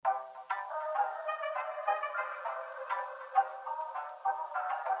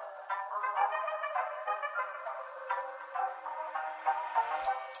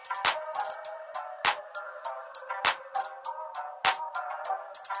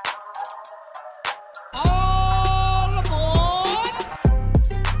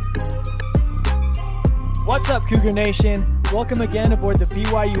What's up, Cougar Nation? Welcome again aboard the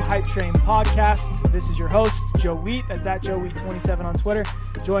BYU Hype Train podcast. This is your host, Joe Wheat. That's at Joe Wheat 27 on Twitter.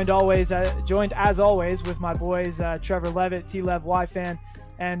 Joined as always with my boys, Trevor Levitt, T-Lev Y-Fan,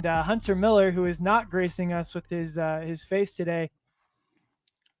 and Hunter Miller, who is not gracing us with his face today.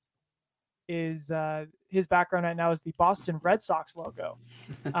 His background right now is the Boston Red Sox logo.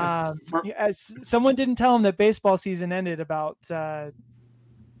 As someone didn't tell him that baseball season ended about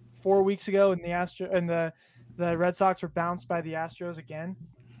 4 weeks ago, and the Red Sox were bounced by the Astros again.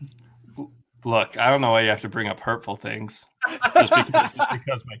 Look, I don't know why you have to bring up hurtful things just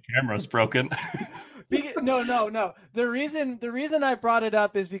because my camera's broken. No. The reason I brought it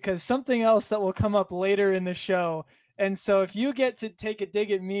up is because something else that will come up later in the show. And so if you get to take a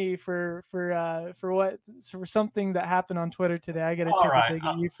dig at me for something that happened on Twitter today, I got to take a dig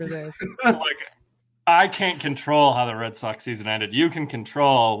at you for this. Look, I can't control how the Red Sox season ended. You can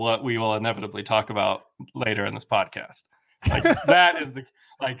control what we will inevitably talk about later in this podcast. That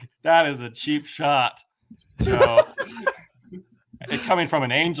is a cheap shot, Joe. It coming from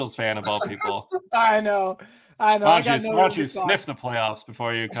an Angels fan of all people. I know. Why don't you sniff the playoffs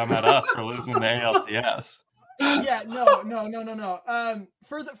before you come at us for losing the ALCS? Yeah, no.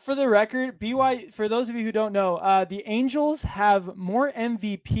 For the record, BYU, for those of you who don't know, the Angels have more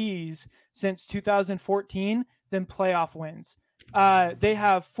MVPs since 2014 than playoff wins. They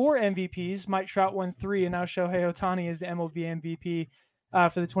have 4 MVPs. Mike Trout won 3, and now Shohei Ohtani is the MLB MVP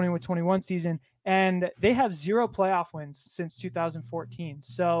for the 2021 season. And they have 0 playoff wins since 2014.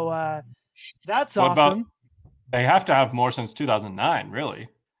 So that's awesome. They have to have more since 2009, really.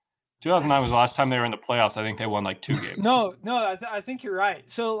 2009 was the last time they were in the playoffs. I think they won 2 games. No, I think you're right.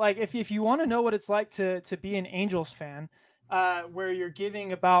 So if you want to know what it's like to be an Angels fan, where you're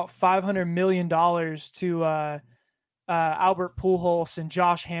giving about $500 million to Albert Pujols and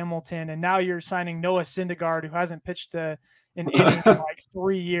Josh Hamilton, and now you're signing Noah Syndergaard, who hasn't pitched an inning in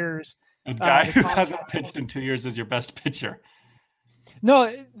 3 years. A guy who hasn't pitched in 2 years is your best pitcher. No,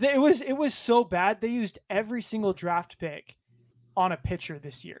 it was so bad. They used every single draft pick on a pitcher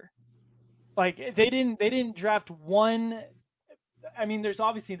this year. They didn't draft one. I mean, there's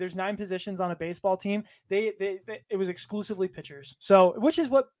 9 positions on a baseball team. It was exclusively pitchers. So which is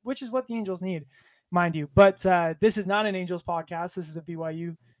what the Angels need, mind you. But this is not an Angels podcast. This is a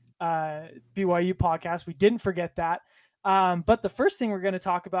BYU podcast. We didn't forget that. But the first thing we're going to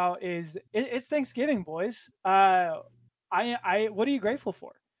talk about is it's Thanksgiving, boys. What are you grateful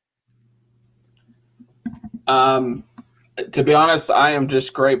for? To be honest, I am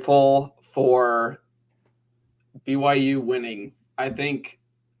just grateful for BYU winning. I think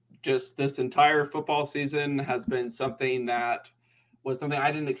just this entire football season has been something that was something I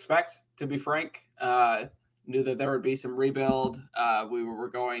didn't expect, to be frank. Knew that there would be some rebuild. We were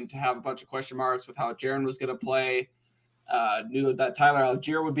going to have a bunch of question marks with how Jaron was going to play. Knew that Tyler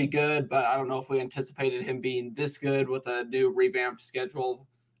Algier would be good, but I don't know if we anticipated him being this good with a new revamped schedule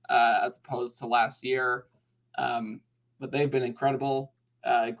as opposed to last year. But they've been incredible.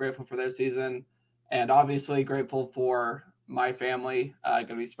 Grateful for their season, and obviously grateful for my family. Going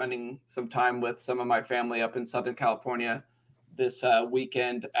to be spending some time with some of my family up in Southern California this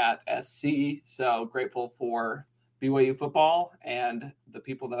weekend at SC. So grateful for BYU football and the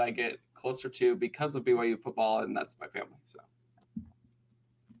people that I get closer to because of BYU football, and that's my family. So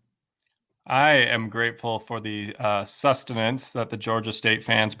I am grateful for the sustenance that the Georgia State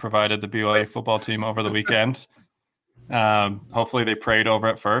fans provided the BYU football team over the weekend. Hopefully they prayed over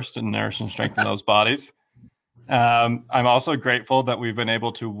it first and nourish and strengthen those bodies. I'm also grateful that we've been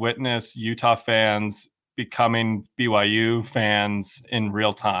able to witness Utah fans becoming BYU fans in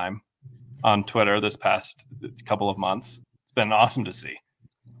real time on Twitter this past couple of months. It's been awesome to see.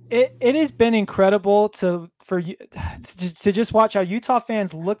 It has been incredible to just watch how Utah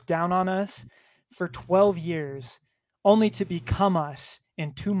fans look down on us for 12 years, only to become us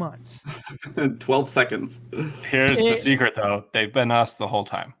in 2 months. 12 seconds. Here's the secret, though. They've been us the whole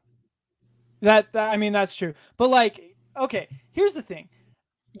time. That's true. But okay, here's the thing.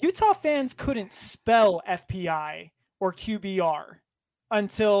 Utah fans couldn't spell FPI or QBR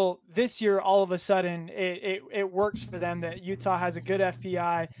until this year. All of a sudden it works for them that Utah has a good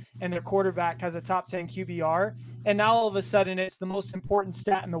FPI and their quarterback has a top 10 QBR. And now all of a sudden it's the most important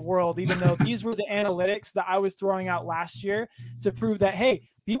stat in the world, even though these were the analytics that I was throwing out last year to prove that, hey,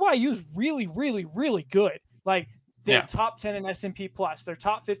 BYU is really, really, really good. They're top 10 in S&P plus. They're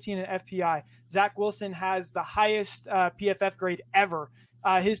top 15 in FPI. Zach Wilson has the highest PFF grade ever.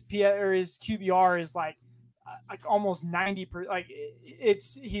 His QBR is like almost 90%. Like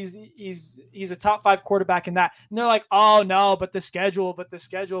he's a top 5 quarterback in that. And they're like, oh no, but the schedule.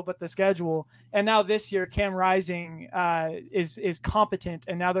 And now this year, Cam Rising is competent,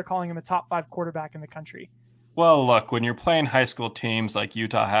 and now they're calling him a top 5 quarterback in the country. Well, look, when you're playing high school teams like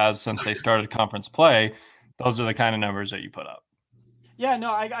Utah has since they started conference play, those are the kind of numbers that you put up. Yeah,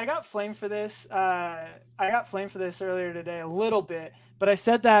 no, I got flamed for this. I got flamed for this earlier today a little bit, but I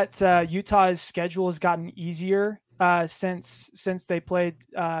said that Utah's schedule has gotten easier since they played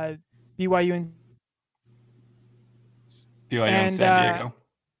BYU and San Diego.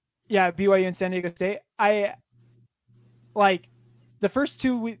 Yeah, BYU and San Diego State. I like the first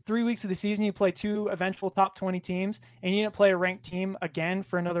 3 weeks of the season, you play 2 eventual top 20 teams, and you didn't play a ranked team again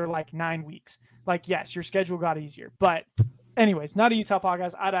for another like 9 weeks. Like, yes, your schedule got easier, but anyways, not a Utah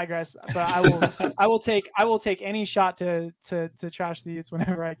podcast. I digress. But I will take any shot to trash the Utes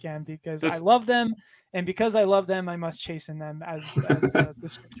whenever I can, because I love them, and because I love them, I must chasten them as the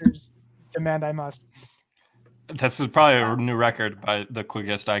scriptures demand I must. This is probably a new record by the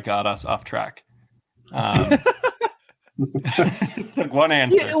quickest I got us off track. Took one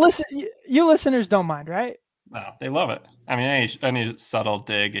answer. You listeners don't mind, right? No, they love it. I mean, any subtle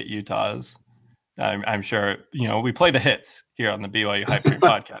dig at Utah is. I'm sure, we play the hits here on the BYU Hype Train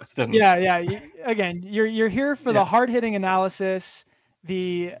podcast. And Again, you're here for the hard-hitting analysis,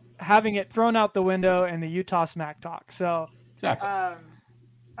 the having it thrown out the window, and the Utah smack talk. So exactly.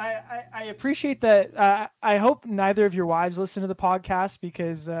 I appreciate that. I hope neither of your wives listen to the podcast,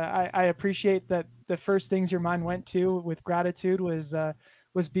 because I appreciate that the first things your mind went to with gratitude was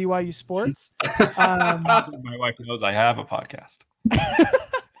BYU Sports. My wife knows I have a podcast.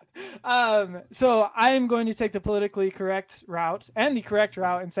 So I am going to take the politically correct route and the correct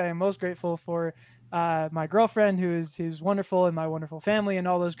route and say I'm most grateful for my girlfriend, who's wonderful, and my wonderful family, and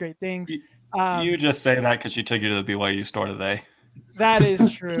all those great things. You just say that because she took you to the BYU store today. That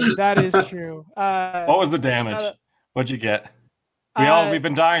is true. That is true. What was the damage? What'd you get? We've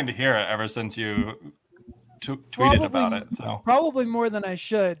been dying to hear it ever since you tweeted about it. So probably more than I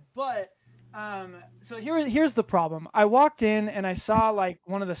should, but so here's the problem. I walked in and I saw like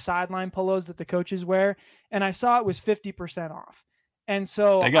one of the sideline polos that the coaches wear, and I saw it was 50% off. And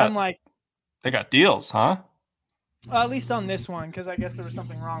so I'm like, they got deals, huh? At least on this one, because I guess there was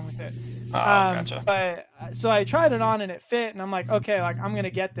something wrong with it. Oh, gotcha. But so I tried it on and it fit, and I'm like, okay, like I'm gonna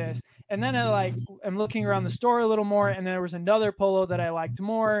get this. And then I'm looking around the store a little more, and there was another polo that I liked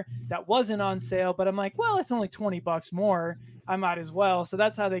more that wasn't on sale. But I'm like, well, it's only $20 more. I might as well. So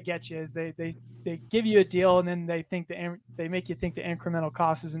that's how they get you: is they give you a deal, and then they make you think the incremental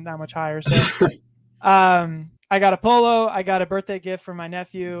cost isn't that much higher. So I got a polo, I got a birthday gift for my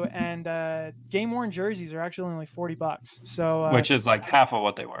nephew, and game worn jerseys are actually only $40. So which is like half of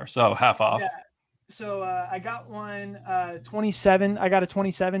what they were. So half off. Yeah. So I got one 27. I got a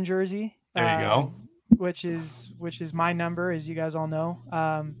 27 jersey. There you go. Which is my number, as you guys all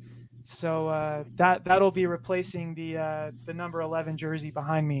know. So that'll be replacing the number 11 jersey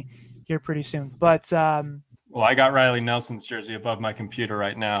behind me here pretty soon. But well, I got Riley Nelson's jersey above my computer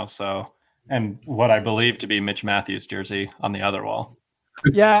right now. So, and what I believe to be Mitch Matthews' jersey on the other wall.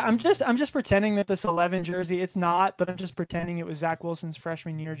 Yeah, I'm just pretending that this 11 jersey, it's not, but I'm just pretending it was Zach Wilson's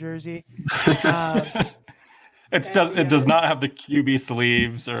freshman year jersey. It does not have the QB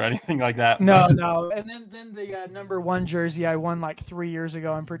sleeves or anything like that. No. And then the number 1 jersey I won like 3 years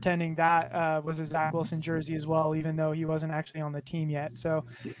ago. I'm pretending that was a Zach Wilson jersey as well, even though he wasn't actually on the team yet. So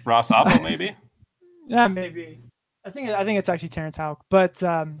Ross Oppo, maybe. Yeah, maybe. I think it's actually Terrence Houck. But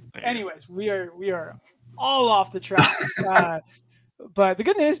anyways, we are all off the track. But the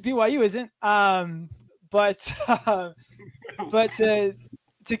good news, BYU isn't. But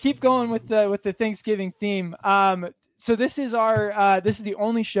to keep going with the Thanksgiving theme. So this is the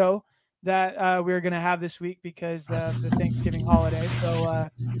only show that we're gonna have this week because of the Thanksgiving holiday. So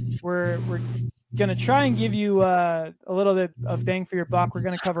we're gonna try and give you a little bit of bang for your buck. We're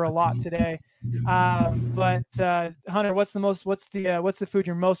gonna cover a lot today. But Hunter, what's the food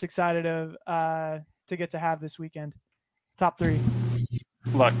you're most excited to get to have this weekend? Top 3.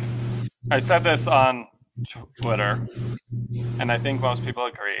 Look, I said this on Twitter, and I think most people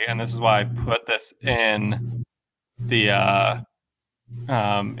agree. And this is why I put this in the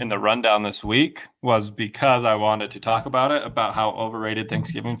rundown this week, was because I wanted to talk about how overrated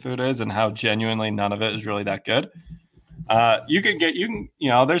Thanksgiving food is and how genuinely none of it is really that good. There's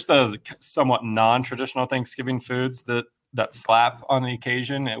the somewhat non-traditional Thanksgiving foods that slap on the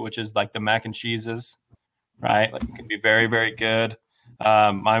occasion, which is like the mac and cheeses, right? Like it can be very, very good.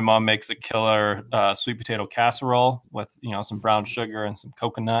 My mom makes a killer sweet potato casserole with some brown sugar and some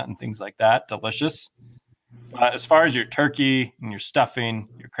coconut and things like that. Delicious. As far as your turkey and your stuffing,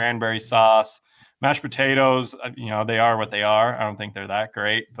 your cranberry sauce, mashed potatoes, they are what they are. I don't think they're that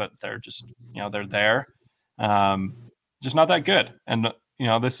great, but they're just, they're there. Just not that good. And,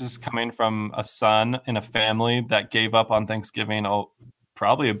 this is coming from a son in a family that gave up on Thanksgiving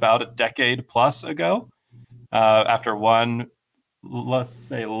probably about a decade plus ago, after one, let's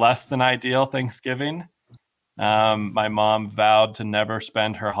say, less than ideal Thanksgiving. My mom vowed to never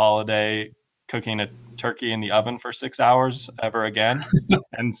spend her holiday cooking a turkey in the oven for 6 hours ever again.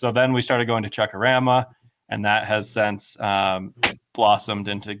 And so then we started going to Chuckarama, and that has since blossomed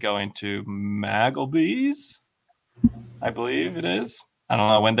into going to Maggleby's, I believe it is. I don't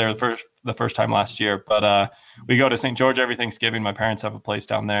know when they're the first time last year, but we go to St. George every Thanksgiving. My parents have a place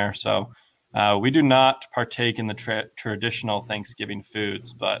down there. So we do not partake in the traditional Thanksgiving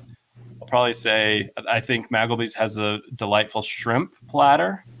foods, but I'll probably say I think Maggleby's has a delightful shrimp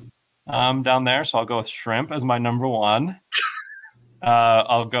platter down there. So I'll go with shrimp as my number one.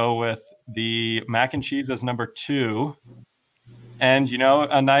 I'll go with the mac and cheese as number 2. And,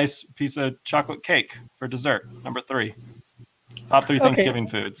 a nice piece of chocolate cake for dessert, number 3. Top 3 Thanksgiving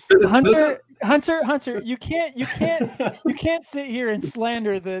foods. Hunter, you can't sit here and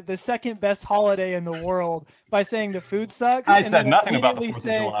slander the second best holiday in the world by saying the food sucks. I said nothing about the 4th of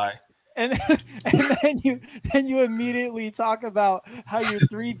July. And then you immediately talk about how your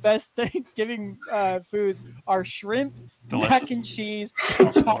 3 best Thanksgiving foods are shrimp, mac and cheese,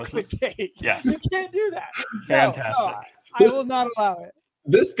 and chocolate cake. Yes. You can't do that. Fantastic. No, I will not allow it.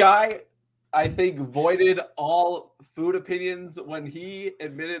 This guy, I think, voided all food opinions when he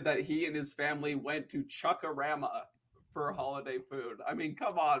admitted that he and his family went to Chuckarama for holiday food. I mean,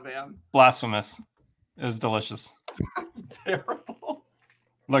 come on, man. Blasphemous. It was delicious. That's terrible.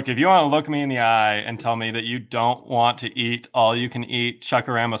 Look, if you want to look me in the eye and tell me that you don't want to eat all you can eat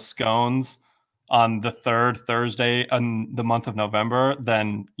Chuckarama scones on the 3rd Thursday in the month of November,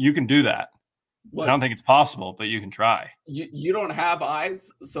 then you can do that. Look, I don't think it's possible, but you can try. You don't have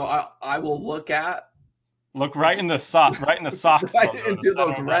eyes, so I will look right in the socks, right into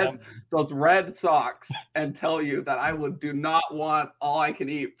those red socks, and tell you that do not want all I can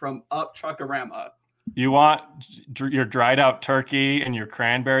eat from up Chuckarama. You want your dried out turkey and your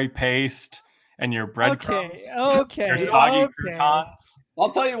cranberry paste and your breadcrumbs. Okay. Your soggy croutons.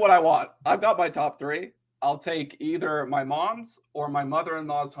 I'll tell you what I want. I've got my top 3. I'll take either my mom's or my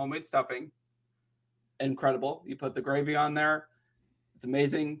mother-in-law's homemade stuffing. Incredible. You put the gravy on there. It's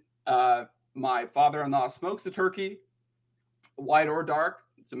amazing. My father-in-law smokes the turkey, white or dark.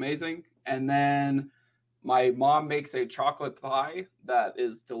 It's amazing. And then my mom makes a chocolate pie that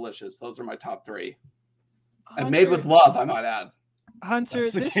is delicious. Those are my top 3. Hunter, and made with love, I might add.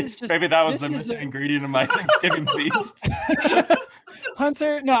 Hunter, this is just maybe that was the missing ingredient of my Thanksgiving feast.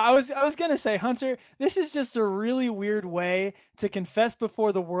 Hunter, no, I was gonna say, Hunter, this is just a really weird way to confess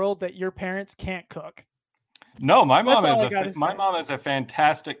before the world that your parents can't cook. No, my mom is a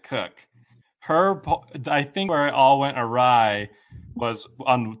fantastic cook. I think where it all went awry was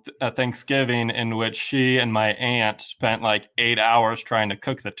on Thanksgiving, in which she and my aunt spent like 8 hours trying to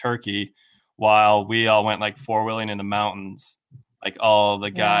cook the turkey while we all went like 4-wheeling in the mountains, like all the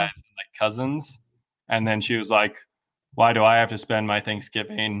guys and like cousins. And then she was like, why do I have to spend my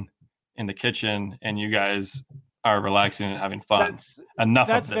Thanksgiving in the kitchen and you guys are relaxing and having fun?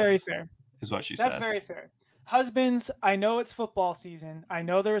 That's very fair. Is what she said. That's very fair. Husbands, I know it's football season. I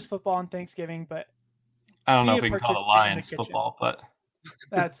know there is football on Thanksgiving, but I don't know if we can call it Lions football, but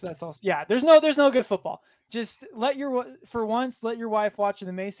that's also, yeah, there's no good football. Just let your wife watch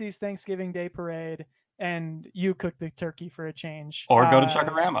the Macy's Thanksgiving Day Parade and you cook the turkey for a change. Or go to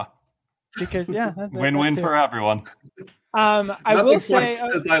Chuckarama. Because win-win for everyone. I will say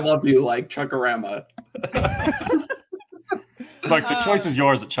says I love you like Chuckarama. Look, the choice is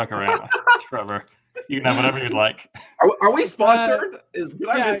yours at Chuckarama, Trevor. You can have whatever you'd like. Are we sponsored? Did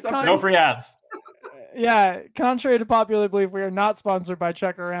I miss something? No free ads. Yeah, contrary to popular belief, we are not sponsored by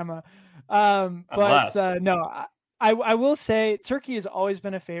Chuckarama. No, I will say turkey has always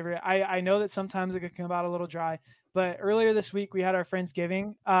been a favorite. I know that sometimes it can come out a little dry, but earlier this week we had our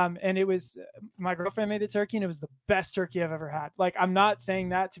Friendsgiving, and it was my girlfriend made the turkey, and it was the best turkey I've ever had. Like, I'm not saying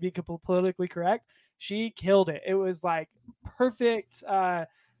that to be politically correct. She killed it. It was like perfect.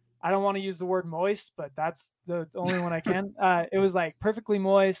 I don't want to use the word moist, but that's the only one I can. It was like perfectly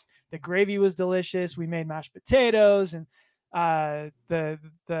moist. The gravy was delicious. We made mashed potatoes and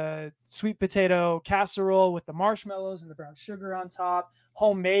the sweet potato casserole with the marshmallows and the brown sugar on top.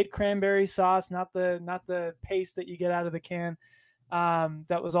 Homemade cranberry sauce, not the paste that you get out of the can.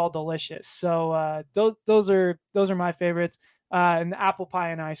 That was all delicious. So those are my favorites. And the apple pie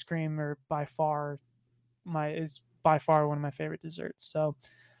and ice cream are by far is by far one of my favorite desserts. So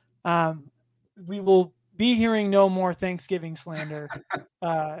we will be hearing no more Thanksgiving slander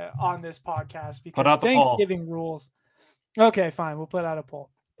on this podcast because Thanksgiving rules. Okay, fine. We'll put out a poll.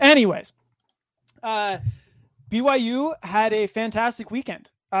 Anyways, BYU had a fantastic weekend.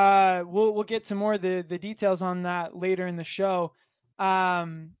 We'll get to more of the details on that later in the show.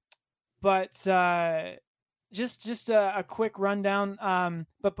 But just a quick rundown.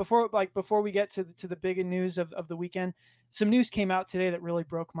 But before we get to the big news of the weekend, some news came out today that really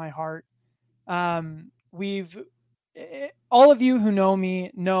broke my heart. All of you who know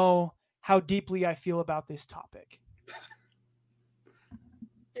me know how deeply I feel about this topic.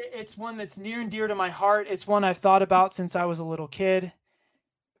 It's one that's near and dear to my heart. It's one I've thought about since I was a little kid.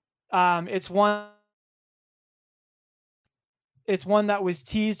 It's one that was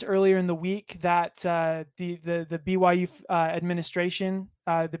teased earlier in the week that the BYU administration,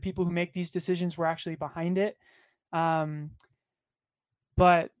 the people who make these decisions, were actually behind it. But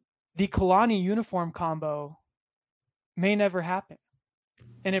the Kalani uniform combo may never happen,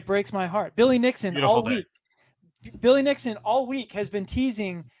 and it breaks my heart. Billy Nixon all week has been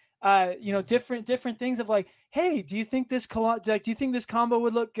teasing, different things of like, hey, do you think this combo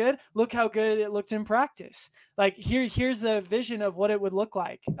would look good? Look how good it looked in practice. Like here's a vision of what it would look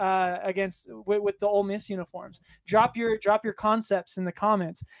like with the Ole Miss uniforms. Drop your concepts in the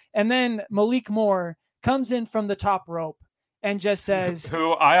comments, and then Malik Moore comes in from the top rope and just says,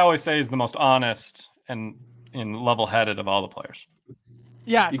 who I always say is the most honest and level-headed of all the players.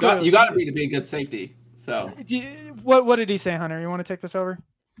 Yeah, you got to be to be a good safety. So what did he say, Hunter? You want to take this over?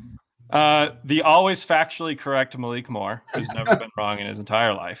 The always factually correct Malik Moore, who's never been wrong in his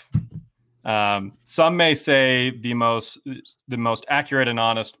entire life. Some may say the most accurate and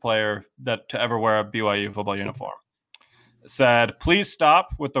honest player that to ever wear a BYU football uniform, said, "Please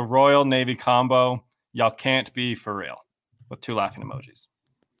stop with the Royal Navy combo. Y'all can't be for real," with 2 laughing emojis.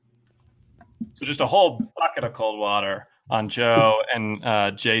 So just a whole bucket of cold water on Joe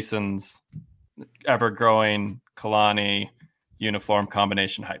and Jason's ever-growing Kalani uniform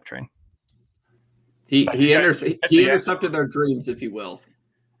combination hype train. He intercepted their dreams, if you will.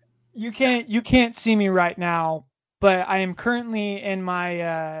 You can't see me right now, but I am currently in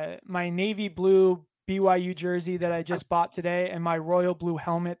my my navy blue BYU jersey that I just bought today, and my royal blue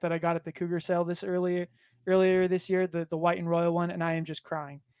helmet that I got at the Cougar sale earlier this year, the white and royal one, and I am just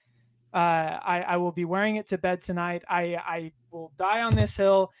crying. I will be wearing it to bed tonight. I will die on this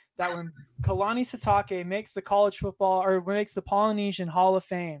hill that when Kalani Sitake makes the college football or makes the Polynesian Hall of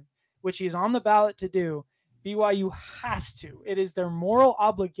Fame, which he's on the ballot to do, BYU has to. It is their moral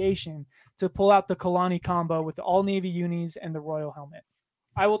obligation to pull out the Kalani combo with the all Navy unis and the royal helmet.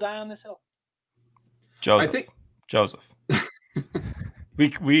 I will die on this hill. Joseph. we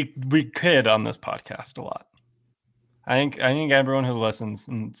kid on this podcast a lot. I think everyone who listens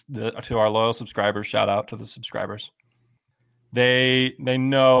and to our loyal subscribers, shout out to the subscribers. They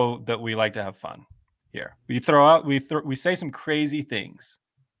know that we like to have fun here. We say some crazy things,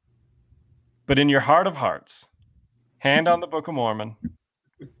 but in your heart of hearts, hand on the Book of Mormon,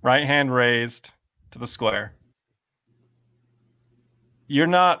 right hand raised to the square. You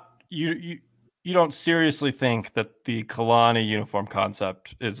don't seriously think that the Kalani uniform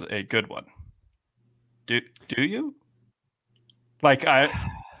concept is a good one. Do you? Like I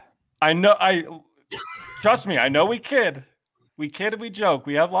know trust me, I know we kid and we joke.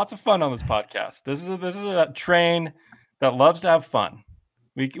 We have lots of fun on this podcast. This is a train that loves to have fun.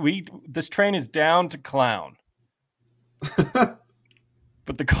 This train is down to clown. But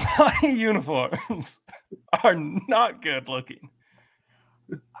the Kalani uniforms are not good looking.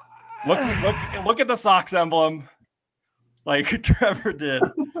 Look at the socks emblem, like Trevor did,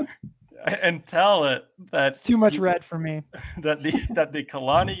 and tell it that it's too much red for me. That the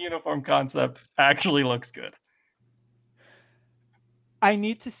Kalani uniform concept actually looks good. I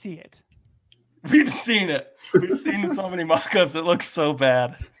need to see it. We've seen it. We've seen so many mock-ups. It looks so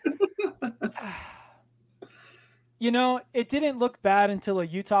bad. It didn't look bad until a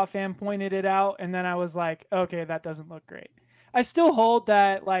Utah fan pointed it out, and then I was like, okay, that doesn't look great. I still hold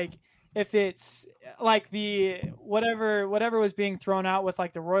that, like, if it's like the whatever was being thrown out with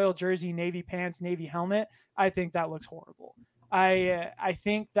like the royal jersey, navy pants, navy helmet, I think that looks horrible. I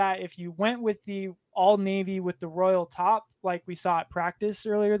think that if you went with the all navy with the royal top, like we saw at practice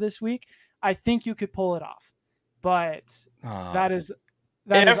earlier this week, I think you could pull it off. But that is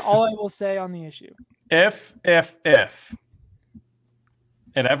all I will say on the issue. If it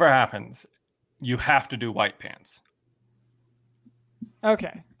ever happens, you have to do white pants.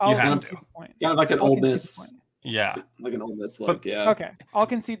 Okay, I'll concede the point. Kind of like an Ole Miss. Yeah, like an Ole Miss look. Yeah. Okay, I'll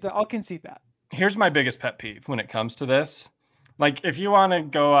concede that. here's my biggest pet peeve when it comes to this. Like, if you want to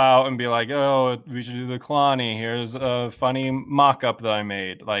go out and be like, oh, we should do the Kalani, here's a funny mock-up that I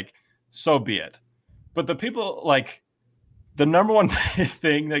made, like, so be it. But the people, like, the number one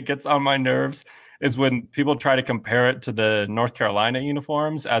thing that gets on my nerves is when people try to compare it to the North Carolina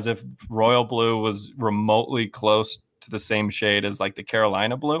uniforms as if royal blue was remotely close to the same shade as, like, the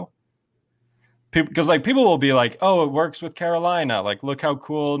Carolina blue. Because like people will be like, oh, it works with Carolina. Like, look how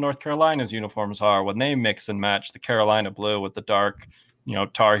cool North Carolina's uniforms are when they mix and match the Carolina blue with the dark,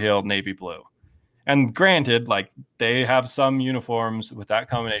 Tar Heel navy blue. And granted, like, they have some uniforms with that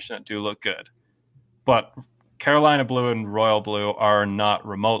combination that do look good, but Carolina blue and royal blue are not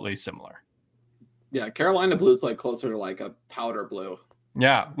remotely similar. Yeah, Carolina blue is like closer to like a powder blue.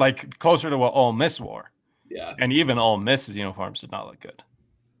 Yeah, like closer to what Ole Miss wore. Yeah, and even Ole Miss's uniforms did not look good.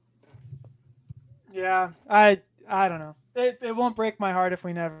 Yeah, I don't know. It won't break my heart if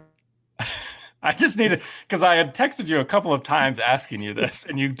we never. I just need to, because I had texted you a couple of times asking you this,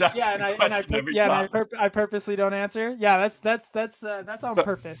 and you ducked the question every time. I purposely don't answer. Yeah, that's on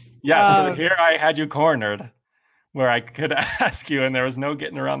purpose. Yeah, so here I had you cornered, where I could ask you, and there was no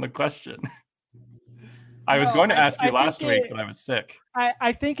getting around the question. I was going to ask you last week, but I was sick.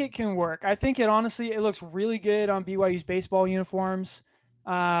 I think it can work. I think it looks really good on BYU's baseball uniforms.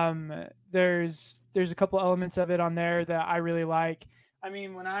 There's a couple elements of it on there that I really like. I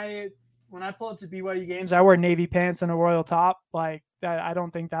mean, when I pull up to BYU games, I wear navy pants and a royal top. Like that, I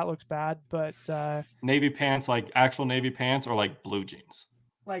don't think that looks bad. But navy pants, like actual navy pants, or like blue jeans,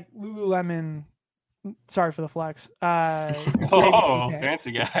 like Lululemon. Sorry for the flex. Oh,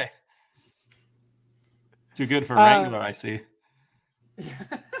 fancy guy. Too good for Wrangler, I see.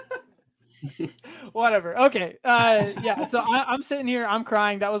 Whatever. Okay. Yeah. So I'm sitting here. I'm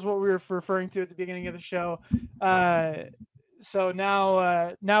crying. That was what we were referring to at the beginning of the show. So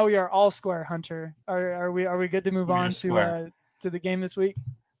now we are all square. Hunter, are we good to move on to the game this week?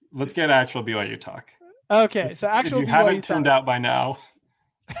 Let's get actual BYU talk. Okay. So actual if you BYU haven't talk. tuned out by now.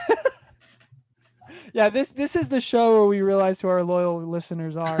 Yeah. This is the show where we realize who our loyal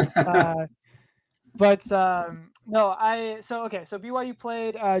listeners are. But no, so BYU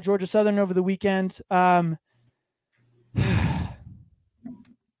played Georgia Southern over the weekend.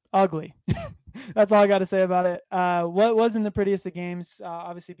 Ugly. That's all I got to say about it. What wasn't the prettiest of games?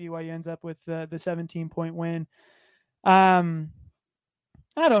 Obviously, BYU ends up with the 17-point win. I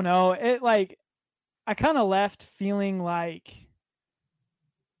don't know. I kind of left feeling like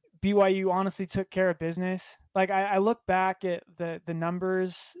BYU honestly took care of business. Like I look back at the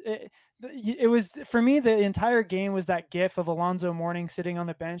numbers. It was, for me, the entire game was that gif of Alonzo Mourning sitting on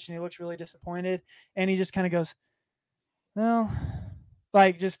the bench, and he looks really disappointed, and he just kind of goes, well,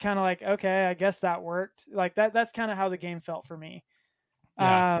 like, just kind of like, okay, I guess that worked. Like that's kind of how the game felt for me.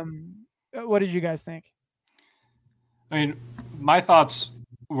 Yeah. What did you guys think? I mean, my thoughts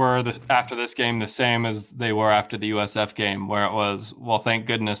were after this game the same as they were after the USF game, where it was, well, thank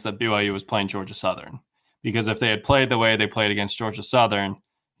goodness that BYU was playing Georgia Southern, because if they had played the way they played against Georgia Southern,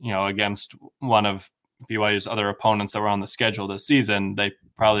 against one of BYU's other opponents that were on the schedule this season, they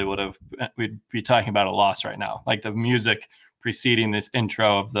probably we'd be talking about a loss right now. Like, the music preceding this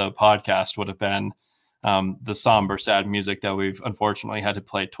intro of the podcast would have been the somber, sad music that we've unfortunately had to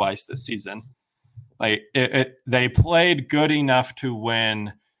play twice this season. Like, they played good enough to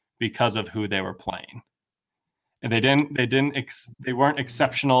win because of who they were playing. And they weren't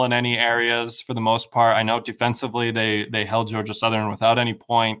exceptional in any areas for the most part. I know defensively they held Georgia Southern without any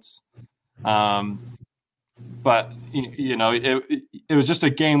points. But it was just a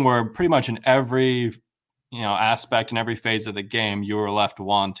game where pretty much in every aspect and every phase of the game you were left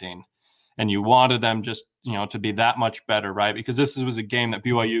wanting, and you wanted them just to be that much better, right? Because this was a game that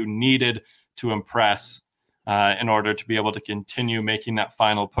BYU needed to impress in order to be able to continue making that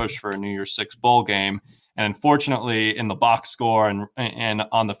final push for a New Year's Six bowl game. And unfortunately, in the box score and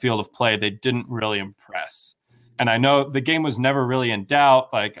on the field of play, they didn't really impress. And I know the game was never really in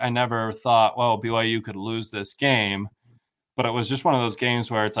doubt. Like, I never thought, well, BYU could lose this game. But it was just one of those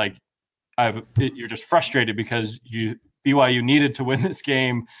games where it's like, you're just frustrated because BYU needed to win this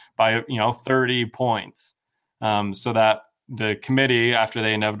game by 30 points, so that the committee, after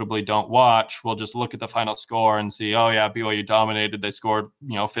they inevitably don't watch, will just look at the final score and see, oh yeah, BYU dominated. They scored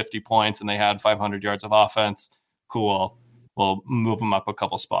 50 points and they had 500 yards of offense. Cool. We'll move them up a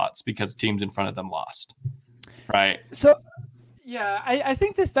couple spots because teams in front of them lost. Right. So yeah, I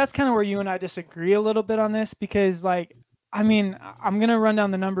think that's kind of where you and I disagree a little bit on this, because like, I mean, I'm going to run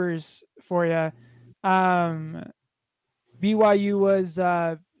down the numbers for you. BYU was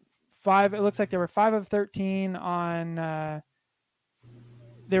 5. It looks like they were 5 of 13 on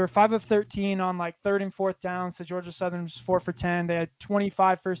They were 5 of 13 on like third and fourth downs to Georgia Southern's 4 for 10. They had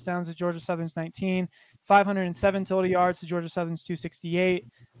 25 first downs to Georgia Southern's 19, 507 total yards to Georgia Southern's 268,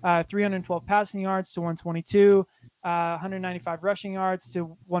 312 passing yards to 122, 195 rushing yards to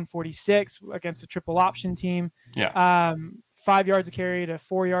 146 against a triple option team. Yeah. 5 yards a carry to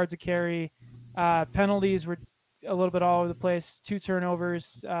 4 yards a carry. Penalties were a little bit all over the place. 2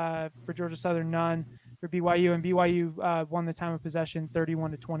 turnovers for Georgia Southern, none for BYU, and BYU won the time of possession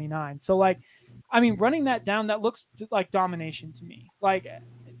 31-29. So, like, I mean, running that down, that looks like domination to me. Like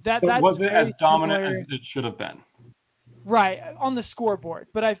that. That's was it as dominant similar, as it should have been? right, on the scoreboard?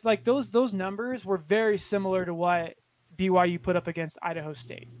 But I like those numbers were very similar to what BYU put up against Idaho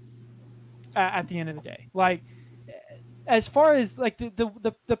State at the end of the day. Like, as far as like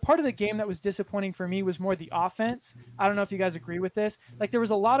the part of the game that was disappointing for me was more the offense. I don't know if you guys agree with this. Like, there was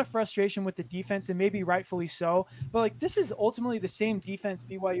a lot of frustration with the defense, and maybe rightfully so. But like, this is ultimately the same defense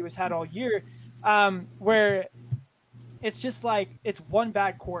BYU has had all year, where it's just like it's one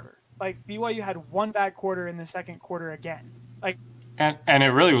bad quarter. Like, BYU had one bad quarter in the second quarter again. Like, and it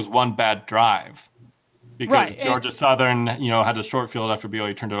really was one bad drive. Because right, Georgia Southern, had a short field after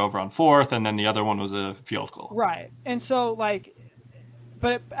BYU turned it over on fourth, and then the other one was a field goal. Right. And so, like,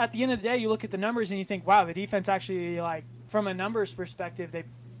 but at the end of the day, you look at the numbers and you think, wow, the defense actually, like, from a numbers perspective, they,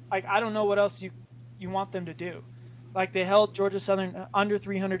 like, I don't know what else you want them to do. Like, they held Georgia Southern under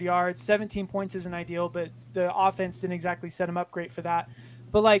 300 yards. 17 points isn't ideal, but the offense didn't exactly set them up great for that.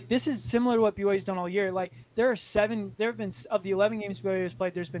 But, like, this is similar to what BYU's done all year. Like, there have been, of the 11 games BYU has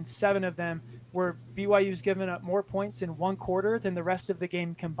played, there's been 7 of them where BYU's given up more points in one quarter than the rest of the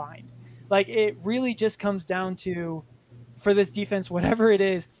game combined. Like, it really just comes down to, for this defense, whatever it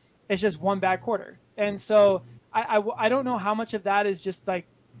is, it's just one bad quarter. And so I don't know how much of that is just, like,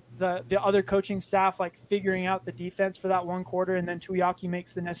 the other coaching staff, like, figuring out the defense for that one quarter, and then Tuiaki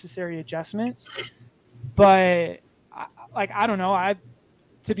makes the necessary adjustments. But, I don't know.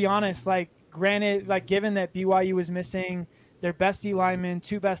 To be honest, like, granted, like, given that BYU was missing their best D linemen,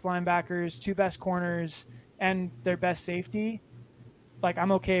 2 best linebackers, 2 best corners, and their best safety, like,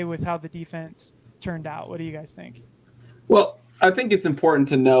 I'm okay with how the defense turned out. What do you guys think? Well, I think it's important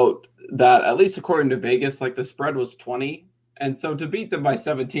to note that, at least according to Vegas, like, the spread was 20. And so to beat them by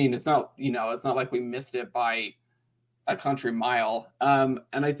 17, it's not, it's not like we missed it by a country mile. And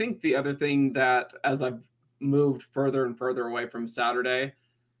I think the other thing that, as I've moved further and further away from Saturday,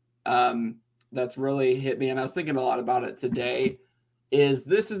 that's really hit me, and I was thinking a lot about it today, is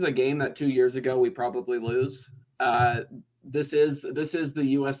this is a game that 2 years ago we probably lose. This is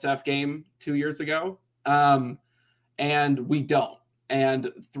the USF game 2 years ago, and we don't.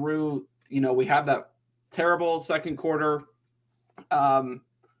 And through, we had that terrible second quarter,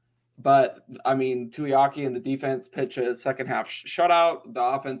 but I mean, Tuiaki and the defense pitch a second half shutout. The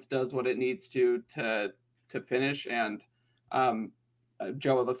offense does what it needs to finish, and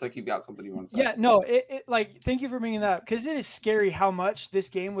Joe, it looks like you've got something you want to say. Yeah, no, it like, thank you for bringing that up, because it is scary how much this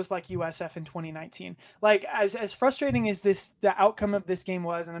game was like USF in 2019. Like, as frustrating as the outcome of this game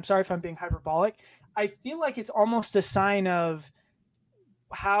was, and I'm sorry if I'm being hyperbolic, I feel like it's almost a sign of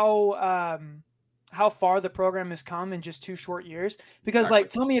how far the program has come in just 2 short years. Because, Exactly.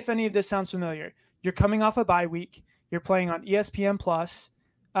 like, tell me if any of this sounds familiar. You're coming off a bye week. You're playing on ESPN Plus.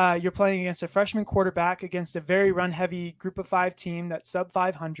 You're playing against a freshman quarterback, against a very run-heavy group of 5 team that's sub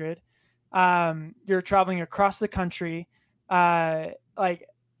 500. You're traveling across the country. Like,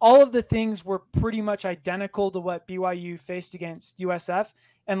 all of the things were pretty much identical to what BYU faced against USF,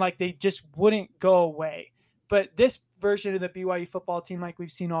 and, like, they just wouldn't go away. But this version of the BYU football team, like we've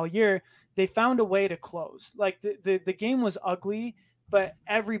seen all year, they found a way to close. Like, the game was ugly, but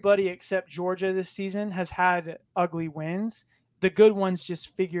everybody except Georgia this season has had ugly wins. The good ones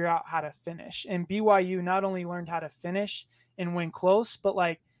just figure out how to finish. And BYU not only learned how to finish and win close, but,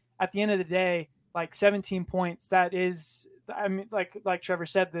 like, at the end of the day, like, 17 points, that is, I mean, like Trevor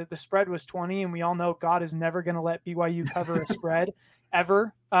said, the spread was 20, and we all know God is never going to let BYU cover a spread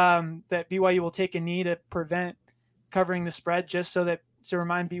ever. That BYU will take a knee to prevent covering the spread, just to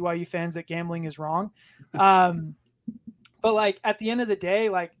remind BYU fans that gambling is wrong. But, like, at the end of the day,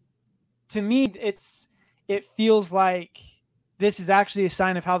 like, to me, it feels like this is actually a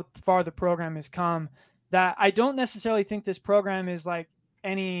sign of how far the program has come, that I don't necessarily think this program is, like,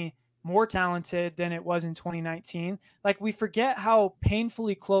 any more talented than it was in 2019. Like, we forget how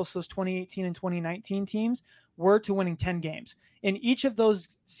painfully close those 2018 and 2019 teams were to winning 10 games. In each of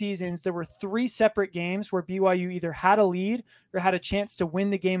those seasons, there were 3 separate games where BYU either had a lead or had a chance to win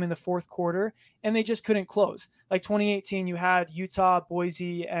the game in the fourth quarter, and they just couldn't close. Like, 2018, you had Utah,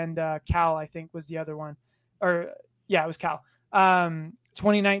 Boise, and Cal, I think, was the other one. Or, yeah, it was Cal.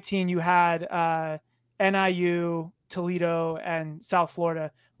 2019, you had NIU, Toledo, and South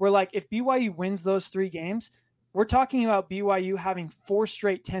Florida. Where like if BYU wins those 3 games, we're talking about BYU having 4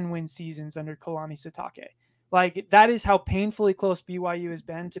 straight 10-win seasons under Kalani Sitake. Like that is how painfully close BYU has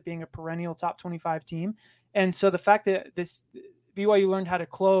been to being a perennial top 25 team. And so the fact that this BYU learned how to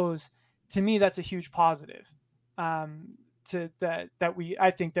close, to me, that's a huge positive. I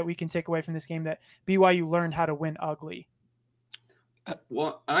think that we can take away from this game, that BYU learned how to win ugly.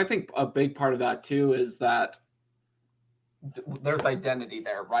 Well, I think a big part of that too is that there's identity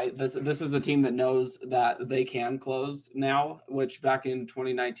there, right? This is a team that knows that they can close now, which back in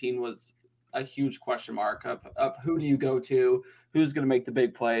 2019 was a huge question mark of who do you go to, who's going to make the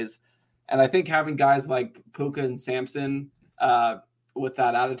big plays. And I think having guys like Puka and Sampson with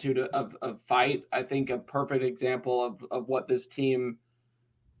that attitude of fight, I think a perfect example of what this team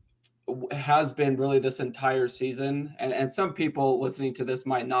has been really this entire season. And some people listening to this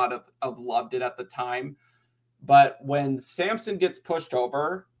might not have loved it at the time. But when Sampson gets pushed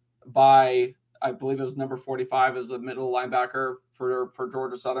over by, I believe it was number 45, it was a middle linebacker for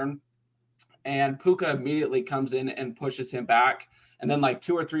Georgia Southern, and Puka immediately comes in and pushes him back, and then like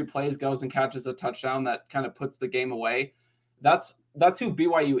 2 or 3 plays goes and catches a touchdown that kind of puts the game away. That's who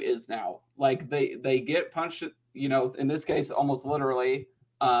BYU is now. Like they get punched, in this case almost literally,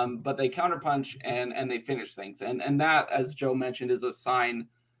 but they counterpunch and they finish things. And that, as Joe mentioned, is a sign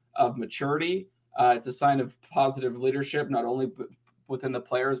of maturity. It's a sign of positive leadership, not only within the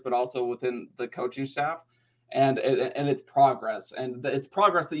players, but also within the coaching staff. And it's progress. And it's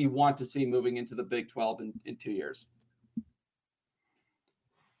progress that you want to see moving into the Big 12 in 2 years.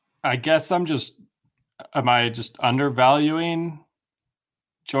 I guess am I just undervaluing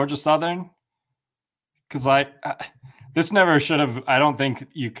Georgia Southern? Because this never should have, I don't think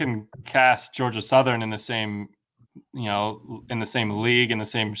you can cast Georgia Southern in the same in the same league, in the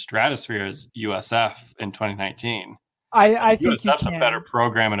same stratosphere as USF in 2019. I think USF's a better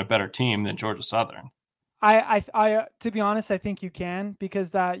program and a better team than Georgia Southern. I to be honest, I think you can,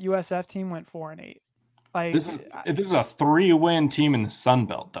 because that USF team went 4-8. Like this is a 3-win team in the Sun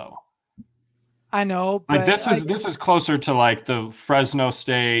Belt, though. I know, but this is closer to like the Fresno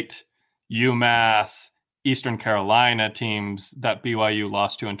State, UMass, Eastern Carolina teams that BYU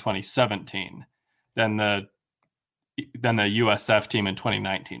lost to in 2017 than the USF team in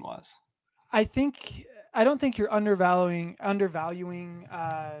 2019 was. I don't think you're undervaluing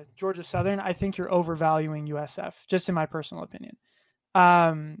Georgia Southern. I think you're overvaluing USF, just in my personal opinion.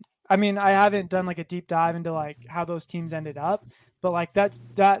 I mean, I haven't done like a deep dive into like how those teams ended up, but like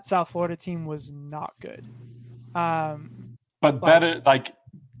that South Florida team was not good. But better, like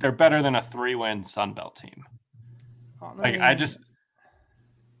they're better than a 3-win Sun Belt team.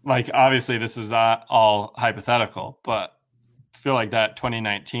 Obviously this is all hypothetical, but I feel like that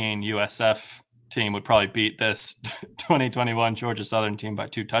 2019 USF team would probably beat this 2021 Georgia Southern team by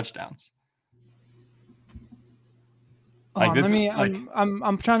 2 touchdowns.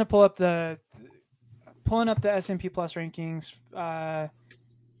 I'm trying to pull up pulling up the S&P Plus rankings.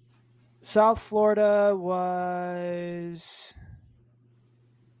 South Florida was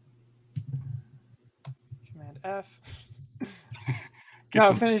Command F.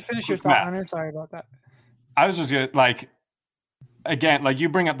 No, finish your thought, Hunter. Sorry about that. I was just gonna again, you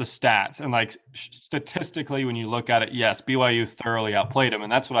bring up the stats, and like statistically, when you look at it, yes, BYU thoroughly outplayed them,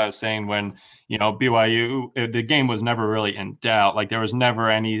 and that's what I was saying when BYU, the game was never really in doubt. Like there was never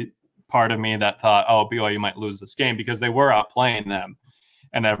any part of me that thought, oh, BYU might lose this game, because they were outplaying them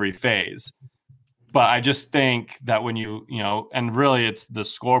in every phase. But I just think that when and really it's the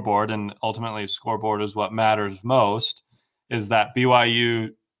scoreboard, and ultimately scoreboard is what matters most, is that BYU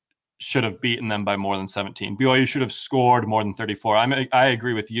should have beaten them by more than 17. BYU should have scored more than 34. I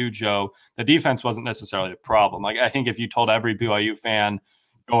agree with you, Joe. The defense wasn't necessarily a problem. Like I think if you told every BYU fan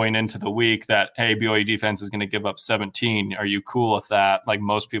going into the week that, hey, BYU defense is going to give up 17, are you cool with that? Like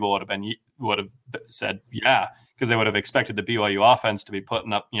most people would have said, yeah, because they would have expected the BYU offense to be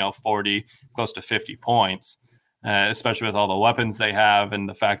putting up, 40, close to 50 points, especially with all the weapons they have and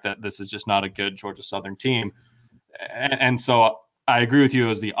the fact that this is just not a good Georgia Southern team. And so I agree with you. It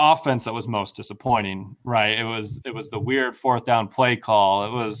was the offense that was most disappointing, right? It was the weird 4th down play call.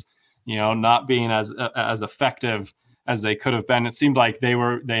 It was, not being as effective as they could have been. It seemed like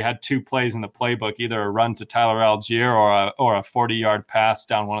they had 2 plays in the playbook, either a run to Tyler Algier or a 40-yard pass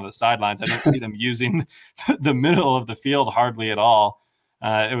down one of the sidelines. I didn't see them using the middle of the field hardly at all.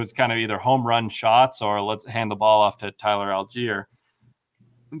 It was kind of either home run shots or let's hand the ball off to Tyler Algier.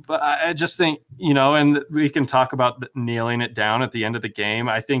 But I just think, and we can talk about kneeling it down at the end of the game.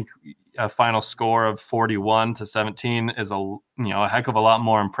 I think, a final score of 41-17 is a heck of a lot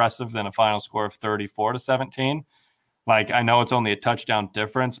more impressive than a final score of 34-17. Like, I know it's only a touchdown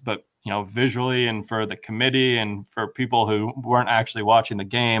difference, but visually and for the committee and for people who weren't actually watching the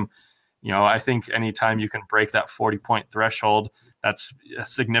game, I think anytime you can break that 40-point threshold, that's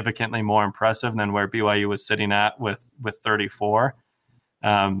significantly more impressive than where BYU was sitting at with 34.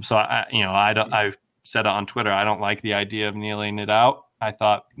 So I've said it on Twitter, I don't like the idea of kneeling it out. I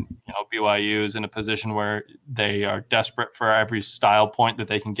thought, BYU is in a position where they are desperate for every style point that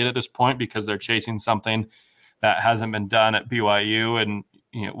they can get at this point because they're chasing something that hasn't been done at BYU in,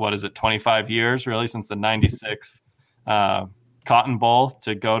 25 years, really, since the 96 Cotton Bowl,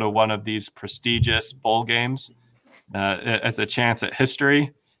 to go to one of these prestigious bowl games. It's a chance at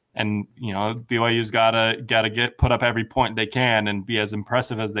history. And, BYU's got to put up every point they can and be as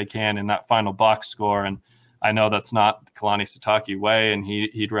impressive as they can in that final box score. And I know that's not the Kalani Sitake way, and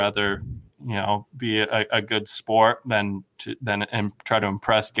he'd rather, be a good sport than try to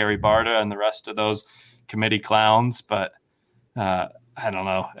impress Gary Barta and the rest of those committee clowns. But I don't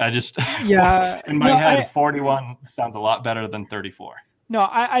know. I just in my head, 41 sounds a lot better than 34. No,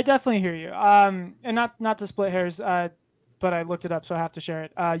 I definitely hear you. And not to split hairs, but I looked it up, so I have to share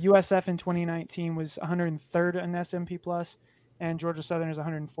it. USF in 2019 was 103rd in S&P Plus, and Georgia Southern is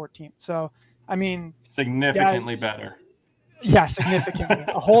 114th. So, I mean, significantly better. Yeah, significantly.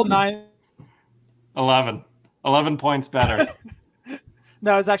 A whole 11 points better.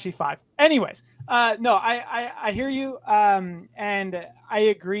 No, it's actually 5. Anyways, no, I hear you, and I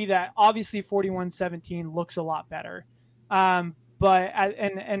agree that obviously 41-17 looks a lot better. But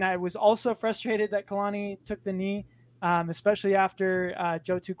I was also frustrated that Kalani took the knee, especially after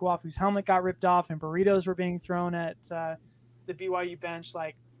Joe Tukuafu's helmet got ripped off and burritos were being thrown at the BYU bench.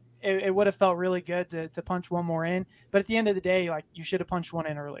 Like, it would have felt really good to punch one more in. But at the end of the day, like, you should have punched one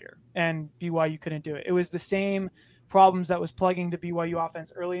in earlier, and BYU couldn't do it. It was the same problems that was plugging the BYU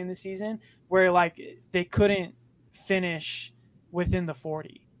offense early in the season, where like they couldn't finish within the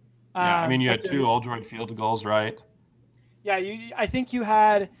 40. Yeah, I mean, you had 2 Oldroyd field goals, right? Yeah, I think you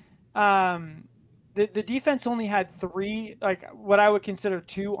had the defense only had 3, like what I would consider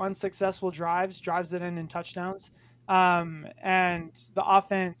 2 unsuccessful drives that end in touchdowns. And the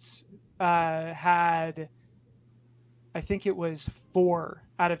offense had, I think it was 4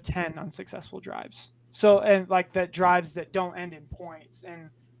 out of 10 unsuccessful drives. So, and like that drives that don't end in points. And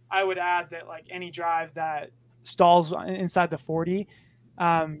I would add that like any drive that stalls inside the 40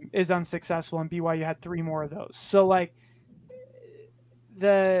 is unsuccessful, and BYU had 3 more of those. So like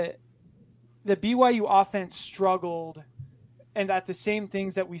the BYU offense struggled and at the same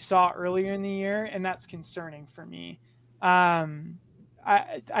things that we saw earlier in the year, and that's concerning for me. I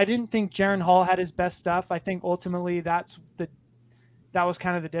didn't think Jaren Hall had his best stuff. I think ultimately that was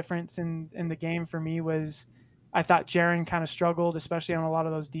kind of the difference in the game for me. Was I thought Jaren kind of struggled, especially on a lot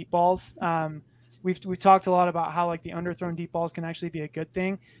of those deep balls. We've talked a lot about how like the underthrown deep balls can actually be a good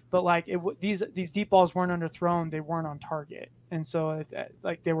thing, but like these deep balls weren't underthrown, they weren't on target, and so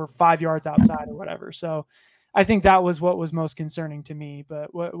like they were 5 yards outside or whatever. So I think that was what was most concerning to me.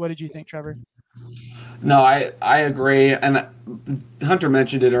 But what did you think, Trevor? No, I agree, and Hunter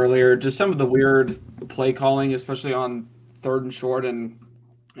mentioned it earlier. Just some of the weird play calling, especially on 3rd and short, and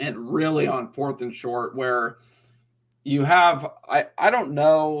really on 4th and short, where you have I don't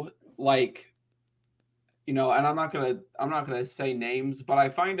know, like, and I'm not gonna say names, but I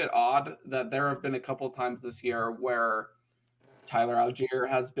find it odd that there have been a couple of times this year where Tyler Algier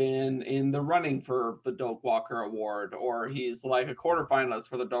has been in the running for the Doak Walker Award, or he's like a quarterfinalist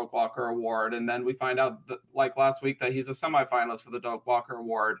for the Doak Walker Award, and then we find out that, like last week, that he's a semifinalist for the Doak Walker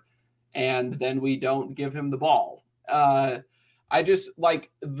Award, and then we don't give him the ball. I just like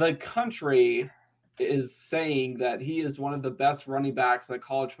the country is saying that he is one of the best running backs that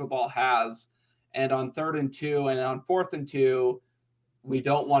college football has. And on 3rd and 2 and on 4th and 2, we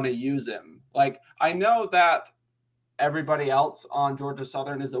don't want to use him. Like, I know that everybody else on Georgia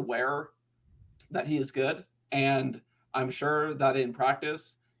Southern is aware that he is good. And I'm sure that in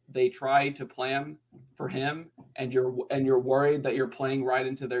practice, they try to plan for him, and you're worried that you're playing right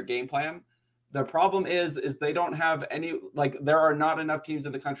into their game plan. The problem is they don't have any, like, there are not enough teams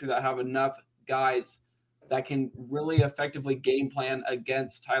in the country that have enough guys that can really effectively game plan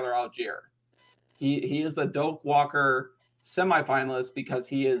against Tyler Algier. He is a Doak Walker semifinalist because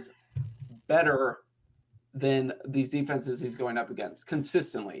he is better than these defenses he's going up against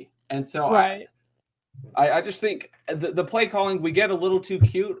consistently. And so right. I just think the play calling, we get a little too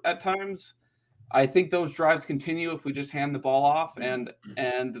cute at times. I think those drives continue if we just hand the ball off and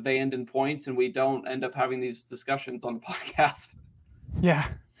they end in points, and we don't end up having these discussions on the podcast. Yeah.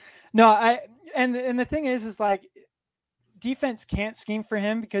 No, and the thing is like defense can't scheme for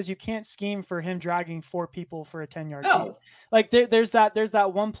him because you can't scheme for him dragging 4 people for a 10-yard gain. Like there's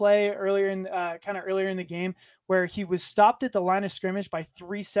that one play earlier in the game where he was stopped at the line of scrimmage by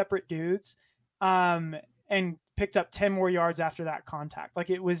 3 separate dudes, and picked up 10 more yards after that contact. Like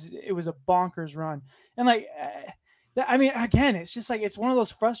it was a bonkers run. And like, I mean, again, it's just like, it's one of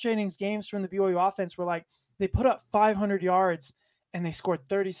those frustrating games from the BYU offense where like they put up 500 yards and they scored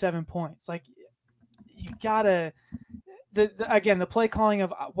 37 points. Like you gotta, again, the play calling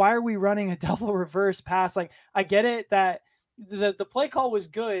of why are we running a double reverse pass? Like I get it that the play call was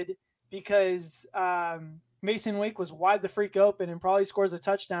good because Mason Wake was wide the freak open and probably scores a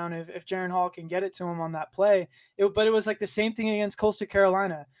touchdown if Jaron Hall can get it to him on that play. But it was like the same thing against Coastal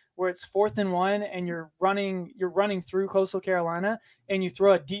Carolina where it's 4th and 1 and you're running through Coastal Carolina and you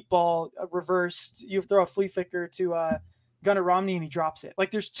throw a deep ball reversed. You throw a flea flicker to Gunnar Romney and he drops it.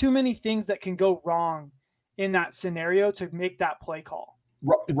 Like there's too many things that can go wrong in that scenario to make that play call.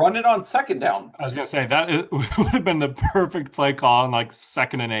 Run it on 2nd down. I was going to say that would have been the perfect play call on like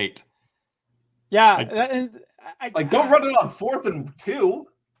 2nd and 8. Yeah. Don't run it on 4th and 2.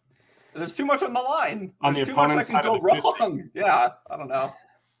 There's too much on the line. There's too much that can go wrong. Yeah. I don't know.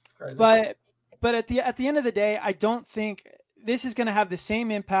 It's crazy. But at the end of the day, I don't think this is going to have the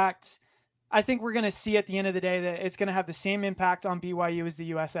same impact. I think we're going to see at the end of the day that it's going to have the same impact on BYU as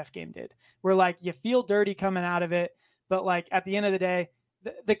the USF game did. Where like you feel dirty coming out of it, but like at the end of the day,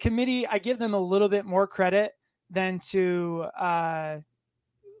 the committee, I give them a little bit more credit than to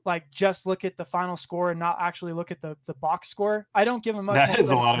like just look at the final score and not actually look at the box score. I don't give them much. That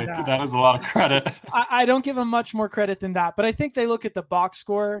is a lot of credit. I don't give them much more credit than that, but I think they look at the box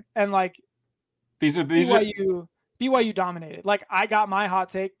score and like BYU dominated. Like I got my hot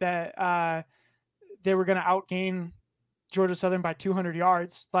take that they were going to outgain Georgia Southern by 200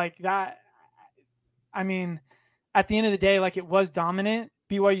 yards like that. I mean, at the end of the day, like it was dominant.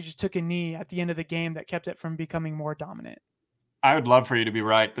 BYU just took a knee at the end of the game that kept it from becoming more dominant. I would love for you to be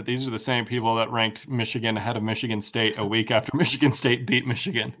right, but these are the same people that ranked Michigan ahead of Michigan State a week after Michigan State beat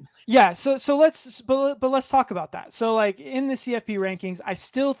Michigan. Yeah, so let's talk about that. So like in the CFP rankings, I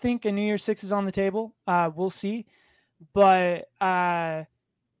still think a New Year's 6 is on the table. We'll see. But like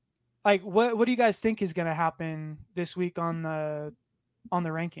what do you guys think is going to happen this week on the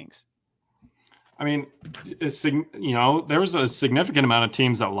rankings? I mean, there was a significant amount of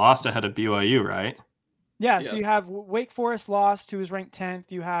teams that lost ahead of BYU, right? Yeah, yes. So you have Wake Forest lost, who was ranked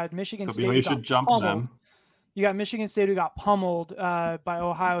 10th. You had Michigan State. So BYU should jump them. You got Michigan State, who got pummeled by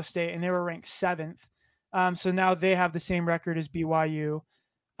Ohio State, and they were ranked 7th. So now they have the same record as BYU.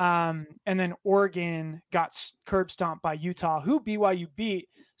 And then Oregon got curb stomped by Utah, who BYU beat.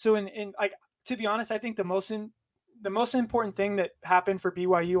 So in like, to be honest, I think the most important thing that happened for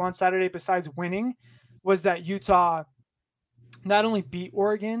BYU on Saturday, besides winning, was that Utah not only beat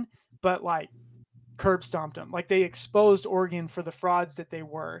Oregon, but like curb stomped them. Like they exposed Oregon for the frauds that they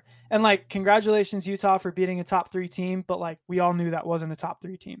were. And like, congratulations Utah for beating a top 3 team, but like we all knew that wasn't a top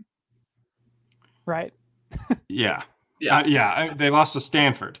 3 team. Right? Yeah. Yeah. They lost to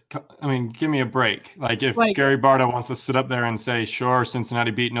Stanford. I mean, give me a break. Like if Gary Barta wants to sit up there and say, sure, Cincinnati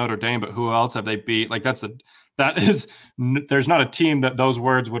beat Notre Dame, but who else have they beat? Like there's not a team that those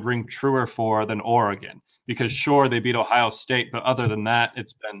words would ring truer for than Oregon, because sure, they beat Ohio State, but other than that,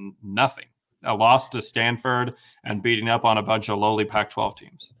 it's been nothing. A loss to Stanford and beating up on a bunch of lowly Pac-12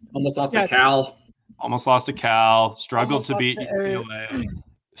 teams. Almost lost to Cal. Struggled to beat UCLA.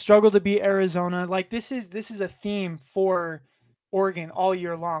 Struggled to beat Arizona. Like this is a theme for Oregon all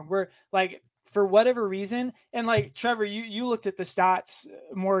year long. We're like, for whatever reason, and like Trevor, you looked at the stats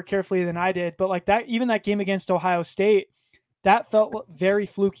more carefully than I did, but like that game against Ohio State, that felt very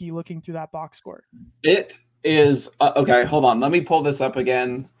fluky looking through that box score. It is okay. Hold on, let me pull this up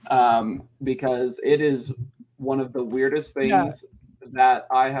again because it is one of the weirdest things that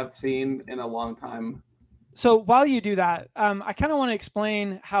I have seen in a long time. So while you do that, I kind of want to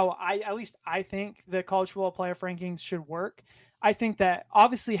explain how I think the college football playoff rankings should work. I think that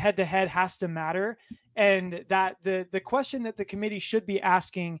obviously head-to-head has to matter, and that the question that the committee should be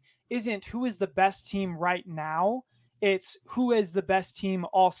asking isn't who is the best team right now, it's who is the best team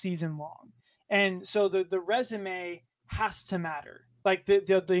all season long. And so the resume has to matter. Like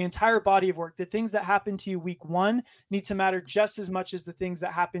the entire body of work, the things that happen to you week 1 need to matter just as much as the things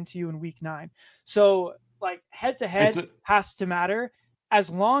that happen to you in week 9. So like head-to-head has to matter,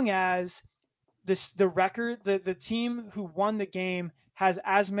 as long as the record, the team who won the game has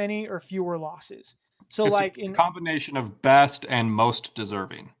as many or fewer losses. So it's like a combination of best and most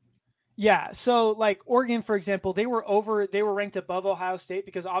deserving. Yeah. So like Oregon, for example, they were ranked above Ohio State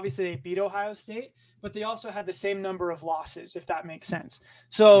because obviously they beat Ohio State, but they also had the same number of losses, if that makes sense.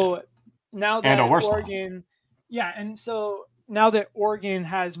 So now And a that worse Oregon, yeah. And so now that Oregon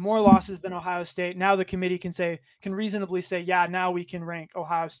has more losses than Ohio State, now the committee can reasonably say, yeah, now we can rank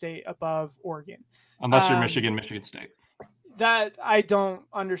Ohio State above Oregon. Unless you're Michigan State. That I don't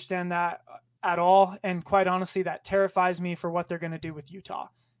understand that at all. And quite honestly, that terrifies me for what they're going to do with Utah.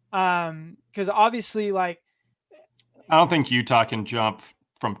 Because obviously, like, I don't think Utah can jump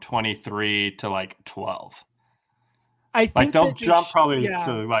from 23 to like 12. I think like they'll jump probably yeah.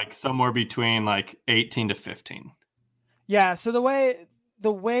 to like somewhere between like 18 to 15. Yeah. So the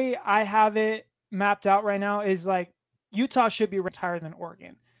way I have it mapped out right now is like Utah should be ranked higher than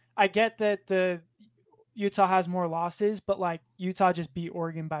Oregon. I get that the Utah has more losses, but like Utah just beat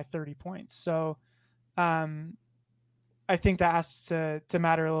Oregon by 30 points. So, I think that has to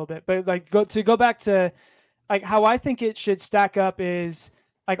matter a little bit, but like go back to like how I think it should stack up is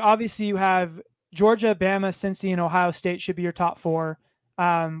like, obviously you have Georgia, Bama, Cincy, and Ohio State should be your top four.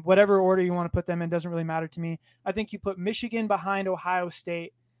 Whatever order you want to put them in doesn't really matter to me. I think you put Michigan behind Ohio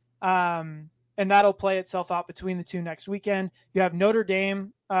State, and that'll play itself out between the two next weekend. You have Notre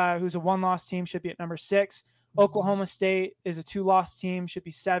Dame, who's a one-loss team, should be at number 6. Oklahoma State is a 2-loss team, should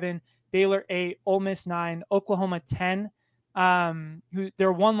be 7. Baylor 8, Ole Miss 9, Oklahoma 10. Who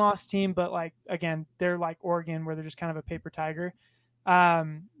they're a 1-loss team, but like again, they're like Oregon, where they're just kind of a paper tiger.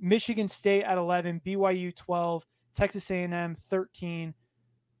 Michigan State at 11, BYU 12, Texas A&M 13,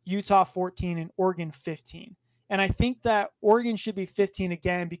 Utah 14, and Oregon 15. And I think that Oregon should be 15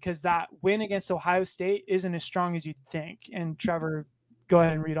 again because that win against Ohio State isn't as strong as you'd think. And Trevor, go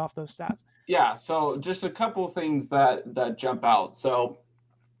ahead and read off those stats. Yeah, so just a couple of things that jump out. So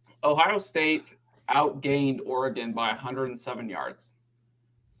Ohio State outgained Oregon by 107 yards.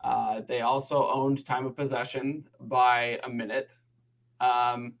 They also owned time of possession by a minute.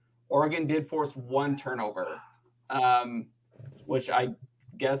 Oregon did force 1 turnover, which I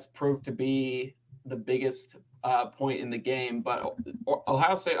guess proved to be the biggest point in the game. But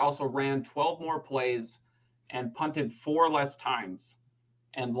Ohio State also ran 12 more plays and punted 4 less times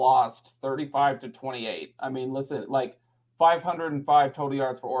and lost 35-28. I mean, listen, like 505 total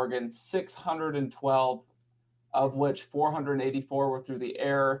yards for Oregon, 612 of which 484 were through the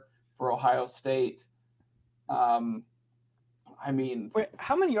air for Ohio State. I mean, wait,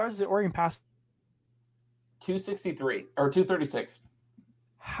 how many yards did Oregon pass? 263 or 236.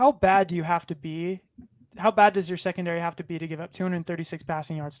 How bad do you have to be? How bad does your secondary have to be to give up 236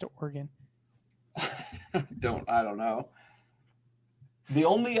 passing yards to Oregon? I don't know. The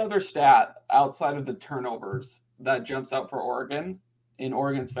only other stat outside of the turnovers that jumps out for Oregon in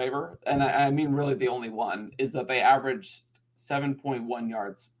Oregon's favor, and I mean really the only one, is that they averaged 7.1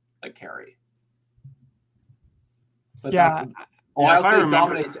 yards a carry. But yeah, Ohio State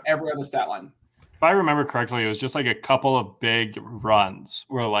dominates every other stat line. If I remember correctly, it was just like a couple of big runs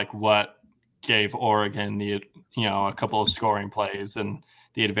were like what gave Oregon a couple of scoring plays and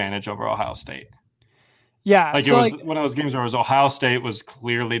the advantage over Ohio State. Yeah. Like, so it was one of those games where it was Ohio State was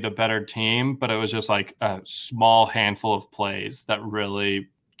clearly the better team, but it was just like a small handful of plays that really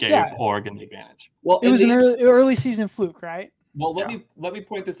gave Oregon the advantage. Well, it was an early season fluke, right? Well, let me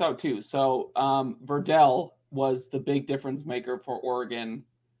point this out too. So Verdell was the big difference maker for Oregon.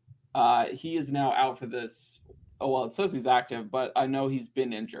 He is now out for this. Oh, well, it says he's active, but I know he's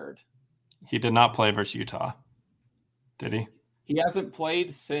been injured. He did not play versus Utah, did he? He hasn't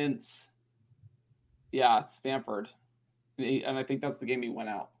played since, Stanford. And I think that's the game he went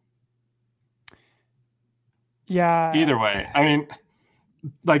out. Yeah. Either way, I mean,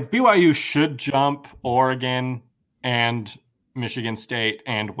 like BYU should jump Oregon and Michigan State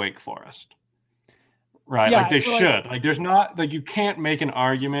and Wake Forest. Right. Yeah, like they should. Like there's not like you can't make an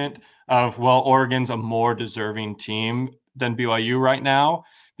argument of, well, Oregon's a more deserving team than BYU right now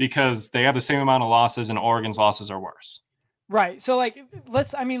because they have the same amount of losses and Oregon's losses are worse. Right. So like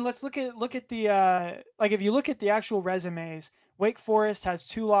let's look at the if you look at the actual resumes, Wake Forest has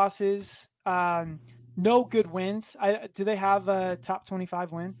 2 losses, no good wins. Do they have a top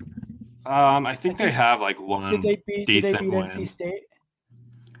 25 win? I think they have like one. Did they beat win. NC State?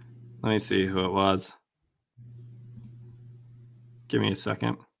 Let me see who it was. Give me a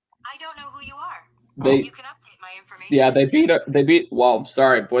second. I don't know who you are. You can update my information. Yeah, they beat. Well,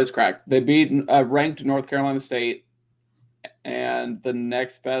 sorry, voice cracked. They beat ranked North Carolina State, and the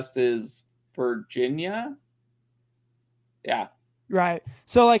next best is Virginia. Yeah. Right.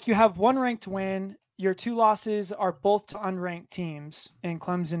 So like you have 1 ranked win. Your 2 losses are both to unranked teams in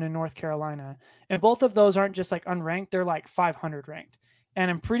Clemson and North Carolina, and both of those aren't just like unranked; they're like 500 ranked. And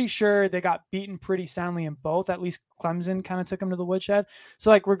I'm pretty sure they got beaten pretty soundly in both. At least Clemson kind of took them to the woodshed. So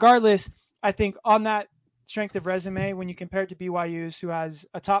like, regardless, I think on that strength of resume, when you compare it to BYU's, who has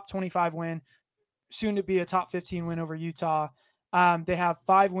a top 25 win, soon to be a top 15 win over Utah. They have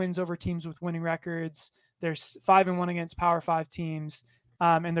 5 wins over teams with winning records. There's 5-1 against Power 5 teams.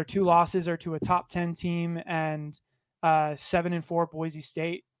 And their 2 losses are to a top 10 team and 7-4 Boise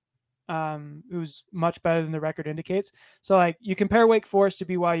State, who's much better than the record indicates. So like, you compare Wake Forest to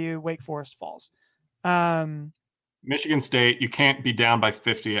BYU, Wake Forest falls. Michigan State, you can't be down by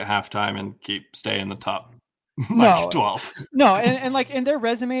 50 at halftime and stay in the top 12. No, and their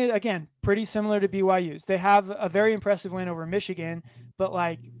resume, again, pretty similar to BYU's. They have a very impressive win over Michigan, but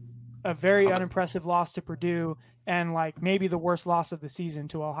like a very unimpressive loss to Purdue, and like maybe the worst loss of the season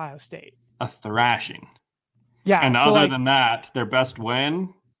to Ohio State. A thrashing. Yeah. And so other than that, their best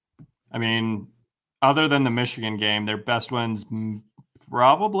win, I mean, other than the Michigan game, their best win's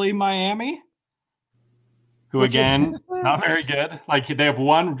probably Miami, who again, not very good. Like, they have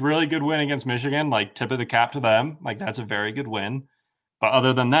one really good win against Michigan, like tip of the cap to them. Like, that's a very good win. But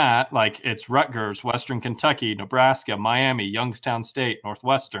other than that, like, it's Rutgers, Western Kentucky, Nebraska, Miami, Youngstown State,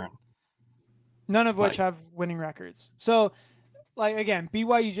 Northwestern. None of which have winning records. So, like, again,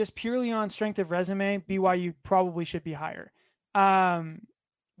 BYU just purely on strength of resume, BYU probably should be higher.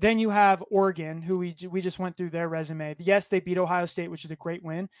 Then you have Oregon, who we just went through their resume. Yes, they beat Ohio State, which is a great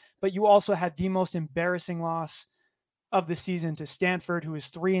win, but you also had the most embarrassing loss of the season to Stanford, who is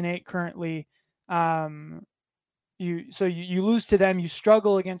 3-8 currently. You lose to them. You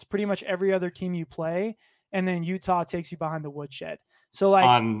struggle against pretty much every other team you play, and then Utah takes you behind the woodshed. So like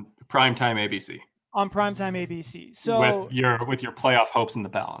on primetime ABC. On primetime ABC. So with your playoff hopes in the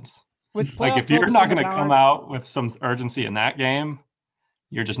balance. With like, if you're not going to come out with some urgency in that game,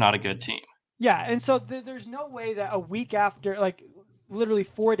 you're just not a good team. Yeah, and so there's no way that a week after, like literally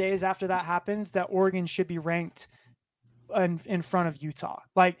 4 days after that happens, that Oregon should be ranked in front of Utah.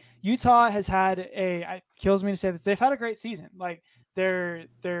 Like, Utah has had it kills me to say this, they've had a great season. Like, they're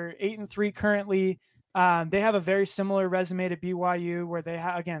 8-3 currently. They have a very similar resume to BYU, where they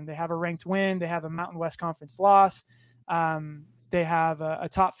have a ranked win, they have a Mountain West Conference loss, they have a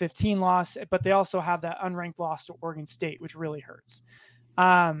top 15 loss, but they also have that unranked loss to Oregon State, which really hurts.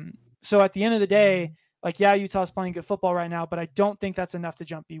 So at the end of the day, like, yeah, Utah's playing good football right now, but I don't think that's enough to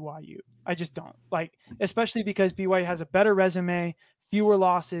jump BYU. I just don't. Like, especially because BYU has a better resume, fewer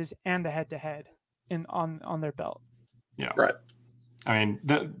losses, and the head-to-head on their belt. Yeah. Right. I mean,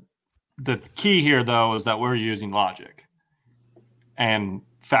 the key here, though, is that we're using logic and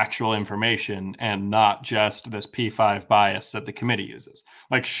factual information and not just this P5 bias that the committee uses.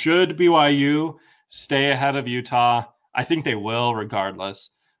 Like, should BYU stay ahead of Utah? I think they will regardless.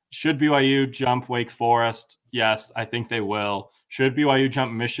 Should BYU jump Wake Forest? Yes, I think they will. Should BYU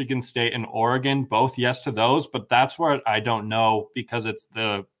jump Michigan State and Oregon? Both yes to those, but that's where I don't know, because it's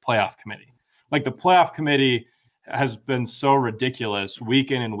the playoff committee. Like, the playoff committee has been so ridiculous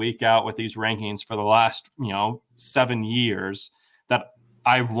week in and week out with these rankings for the last, 7 years, that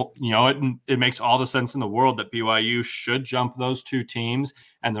it makes all the sense in the world that BYU should jump those 2 teams,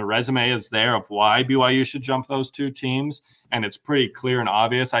 and the resume is there of why BYU should jump those 2 teams, and it's pretty clear and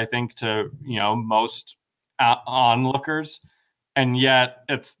obvious, I think, to most onlookers, and yet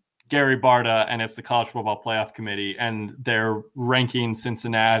it's Gary Barta and it's the College Football Playoff Committee, and they're ranking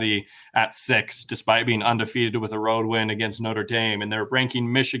Cincinnati at 6 despite being undefeated with a road win against Notre Dame, and they're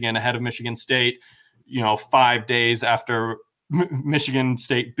ranking Michigan ahead of Michigan State 5 days after Michigan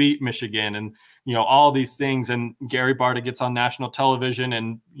State beat Michigan, and all these things. And Gary Barta gets on national television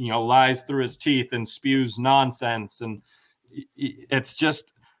and lies through his teeth and spews nonsense. And it's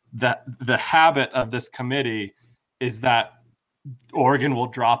just that the habit of this committee is that Oregon will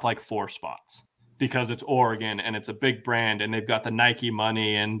drop like 4 spots because it's Oregon and it's a big brand and they've got the Nike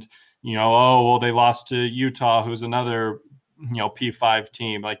money, and they lost to Utah, who's another P5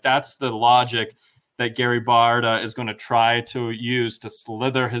 team. Like, that's the logic that Gary Barta is going to try to use to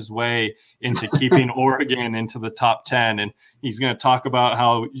slither his way into keeping Oregon into the top 10. And he's going to talk about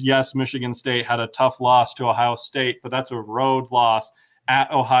how, yes, Michigan State had a tough loss to Ohio State, but that's a road loss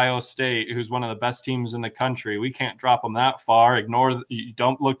at Ohio State, who's one of the best teams in the country. We can't drop them that far.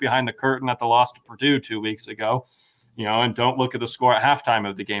 Don't look behind the curtain at the loss to Purdue 2 weeks ago, and don't look at the score at halftime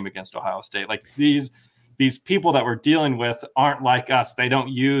of the game against Ohio State. Like, these people that we're dealing with aren't like us. They don't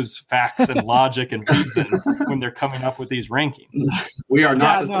use facts and logic and reason when they're coming up with these rankings. We are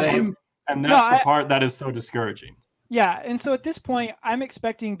not the same. And that's the part that is so discouraging. Yeah. And so at this point, I'm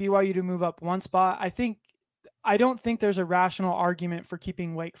expecting BYU to move up 1 spot. I think I don't think there's a rational argument for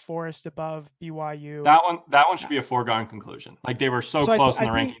keeping Wake Forest above BYU. That one should be a foreign conclusion. Like they were so close in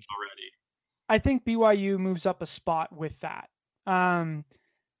the rankings already. I think BYU moves up a spot with that.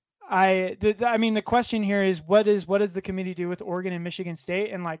 The question here is what does the committee do with Oregon and Michigan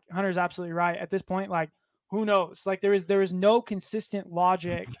State? And like Hunter's absolutely right at this point. Like who knows? Like there is no consistent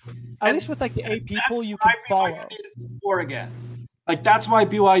logic, at least with like the 8 people you can follow. Oregon. Like that's why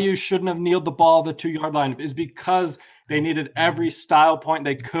BYU shouldn't have kneeled the ball the 2-yard line, is because they needed every style point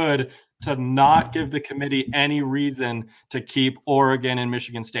they could to not give the committee any reason to keep Oregon and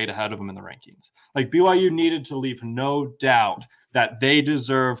Michigan State ahead of them in the rankings. Like BYU needed to leave no doubt that they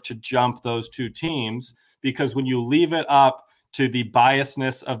deserve to jump those 2 teams, because when you leave it up to the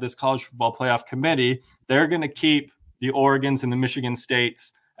biasness of this college football playoff committee, they're going to keep the Oregons and the Michigan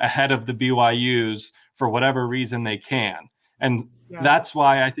States ahead of the BYUs for whatever reason they can. And that's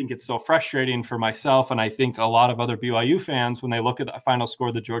why I think it's so frustrating for myself, and I think a lot of other BYU fans when they look at the final score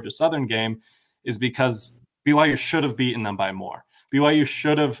of the Georgia Southern game, is because BYU should have beaten them by more. BYU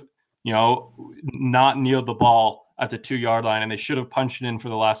should have, not kneeled the ball at the 2-yard line, and they should have punched it in for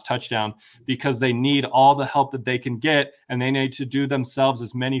the last touchdown, because they need all the help that they can get, and they need to do themselves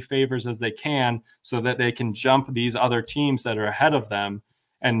as many favors as they can so that they can jump these other teams that are ahead of them.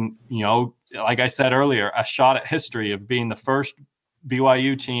 And, like I said earlier, a shot at history of being the first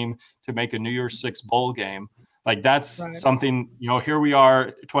BYU team to make a New Year's Six bowl game. Like that's something, here we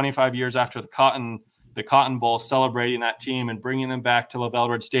are 25 years after the Cotton Bowl, celebrating that team and bringing them back to LaVell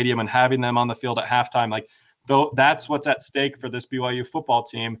Red Stadium and having them on the field at halftime. Like that's what's at stake for this BYU football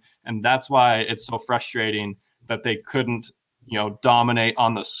team. And that's why it's so frustrating that they couldn't, dominate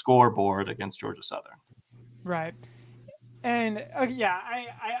on the scoreboard against Georgia Southern. Right. And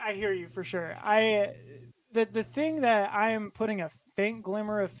I hear you for sure. The thing that I am putting a faint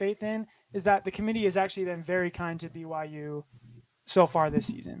glimmer of faith in is that the committee has actually been very kind to BYU so far this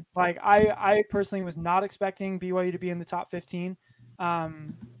season. Like I personally was not expecting BYU to be in the top 15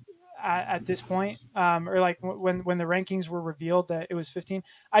 at this point, or like when the rankings were revealed that it was 15.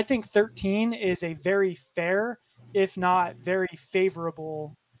 I think 13 is a very fair, if not very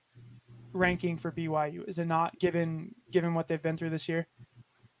favorable ranking for BYU. Is it not, given what they've been through this year?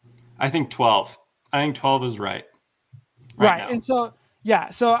 I think 12. I think 12 is right. Right. And so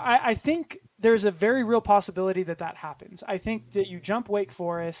I think there's a very real possibility that happens. I think that you jump Wake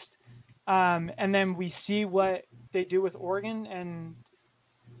Forest, and then we see what they do with Oregon. And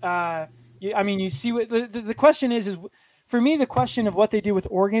you see what the question is for me, the question of what they do with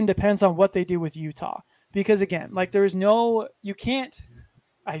Oregon depends on what they do with Utah. Because again, like you can't,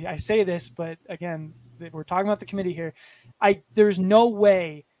 I say this, but again, we're talking about the committee here. There's no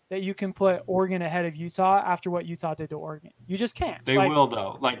way that you can put Oregon ahead of Utah after what Utah did to Oregon. You just can't. They will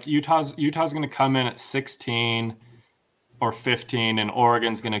though. Like Utah's going to come in at 16 or 15, and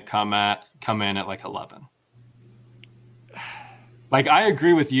Oregon's going to come in at like 11. Like I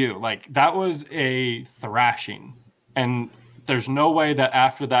agree with you. Like that was a thrashing, and there's no way that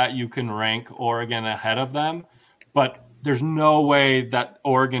after that you can rank Oregon ahead of them. But there's no way that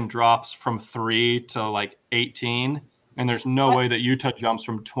Oregon drops from 3 to like 18. And there's no way that Utah jumps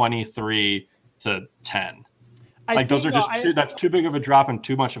from 23 to 10. Those are just that's too big of a drop and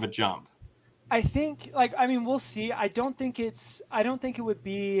too much of a jump. I think we'll see. I don't think it would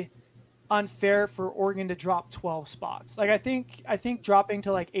be unfair for Oregon to drop 12 spots. Like I think dropping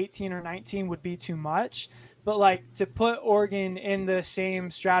to like 18 or 19 would be too much, but like to put Oregon in the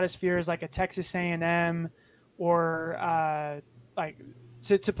same stratosphere as like a Texas A&M or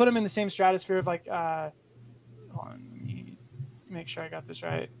to put them in the same stratosphere of like hold on, let me make sure I got this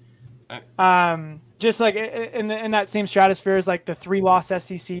right. Just like in that same stratosphere as like the 3-loss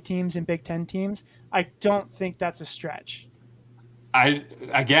SEC teams and Big Ten teams, I don't think that's a stretch. I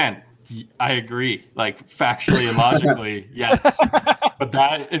agree, like factually and logically, yes. But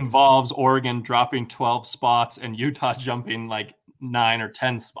that involves Oregon dropping 12 spots and Utah jumping like 9 or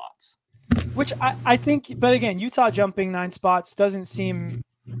 10 spots. Which I think, but again, Utah jumping 9 spots doesn't seem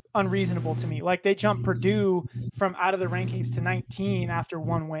unreasonable to me. Like they jumped Purdue from out of the rankings to 19 after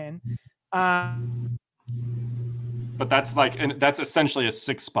 1 win. But that's essentially a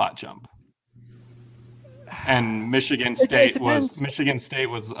 6-spot jump. And Michigan State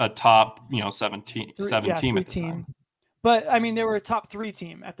was a top, 17 team at the time. But I mean, they were a top 3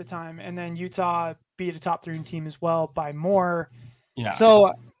 team at the time, and then Utah beat a top 3 team as well by more. Yeah.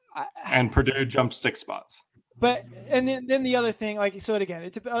 So, and Purdue jumped 6 spots. But and then the other thing, like, so again,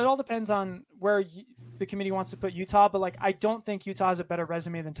 it all depends on where the committee wants to put Utah. But like, I don't think Utah has a better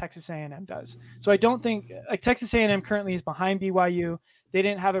resume than Texas A&M does. So I don't think like Texas A&M currently is behind BYU. They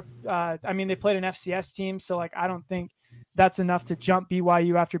didn't have they played an FCS team. So like, I don't think that's enough to jump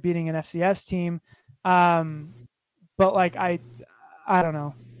BYU after beating an FCS team. But like, I don't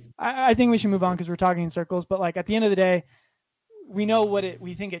know. I think we should move on because we're talking in circles, but like at the end of the day, we know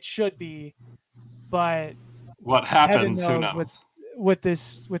we think it should be, but what happens, who knows with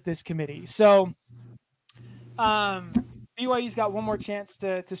this committee. So, BYU's got one more chance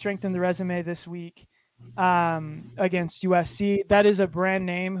to strengthen the resume this week against USC. That is a brand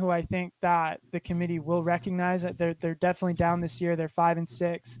name who I think that the committee will recognize. That they're definitely down this year. They're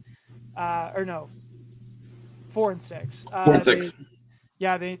 5-6, 4-6. 4-6.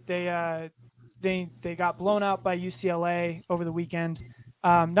 They got blown out by UCLA over the weekend.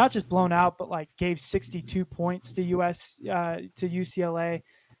 Not just blown out, but like gave 62 points to UCLA.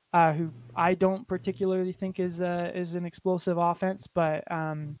 Who I don't particularly think is an explosive offense, but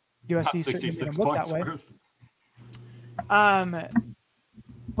USC certainly made them look that way.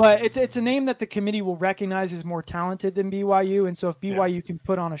 But it's a name that the committee will recognize as more talented than BYU, and so if BYU can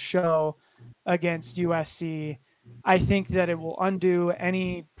put on a show against USC, I think that it will undo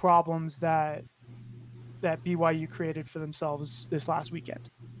any problems that BYU created for themselves this last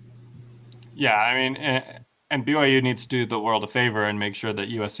weekend. Yeah, I mean, and BYU needs to do the world a favor and make sure that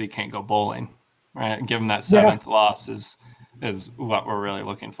USC can't go bowling, right? And give them that seventh loss is what we're really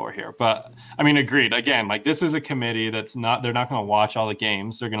looking for here. But I mean, agreed. Again, like this is a committee they're not going to watch all the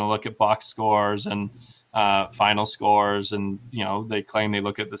games. They're going to look at box scores and final scores, and they claim they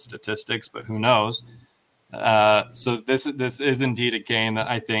look at the statistics, but who knows? So this is indeed a game that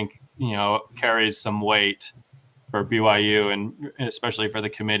I think carries some weight for BYU and especially for the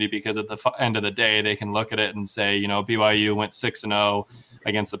committee, because at the end of the day, they can look at it and say, BYU went 6-0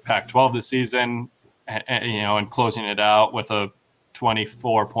 against the Pac-12 this season, and closing it out with a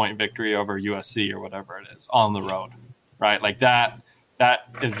 24-point victory over USC or whatever it is on the road, right? Like that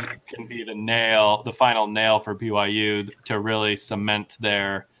can be the final nail for BYU to really cement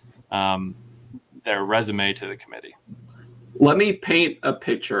their resume to the committee. Let me paint a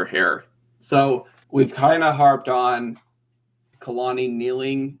picture here. So we've kind of harped on Kalani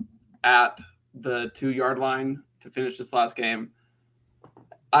kneeling at the 2-yard line to finish this last game.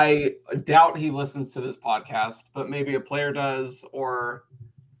 I doubt he listens to this podcast, but maybe a player does, or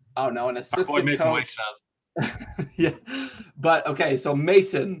an assistant coach does. Yeah. But okay, so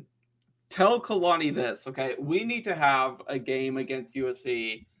Mason, tell Kalani this, okay? We need to have a game against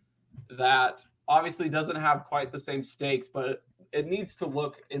USC that obviously doesn't have quite the same stakes, but it needs to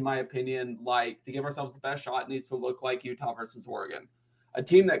look, in my opinion, like, to give ourselves the best shot, it needs to look like Utah versus Oregon, a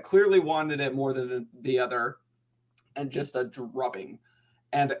team that clearly wanted it more than the other, and just a drubbing.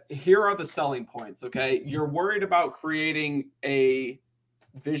 And here are the selling points, okay? You're worried about creating a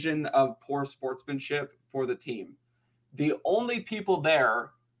vision of poor sportsmanship for the team. The only people there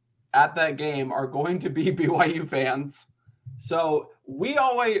at that game are going to be BYU fans. So we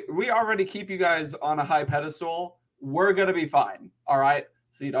already keep you guys on a high pedestal. We're going to be fine, all right?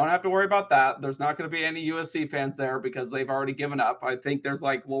 So you don't have to worry about that. There's not going to be any USC fans there because they've already given up. I think there's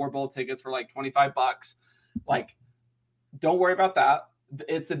like lower bowl tickets for like $25. Like, don't worry about that.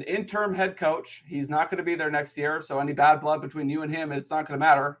 It's an interim head coach. He's not going to be there next year. So any bad blood between you and him, it's not going to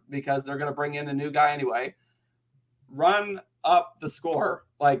matter because they're going to bring in a new guy anyway. Run up the score.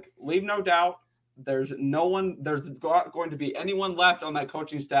 Like, leave no doubt. There's going to be anyone left on that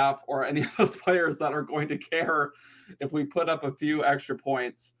coaching staff or any of those players that are going to care if we put up a few extra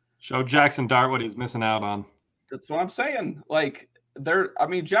points. Show Jackson Dart what he's missing out on. That's what I'm saying. Like,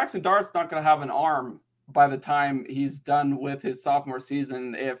 Jackson Dart's not going to have an arm by the time he's done with his sophomore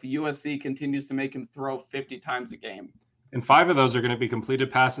season if USC continues to make him throw 50 times a game. And 5 of those are going to be completed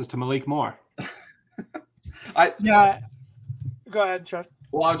passes to Malik Moore. Go ahead, Trev.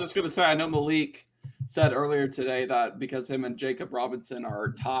 Well, I was just going to say, I know Malik said earlier today that because him and Jacob Robinson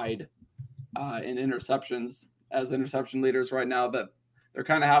are tied in interceptions as interception leaders right now, that they're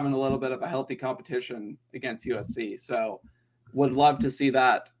kind of having a little bit of a healthy competition against USC. So would love to see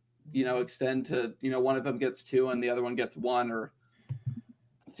that, extend to, one of them gets 2 and the other one gets 1, or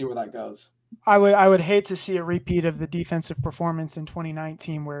see where that goes. I would hate to see a repeat of the defensive performance in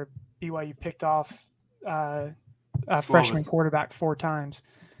 2019 where BYU picked off a freshman quarterback 4 times.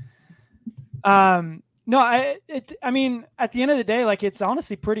 No, I mean, at the end of the day, like, it's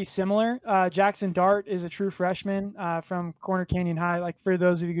honestly pretty similar. Jackson Dart is a true freshman from Corner Canyon High. Like, for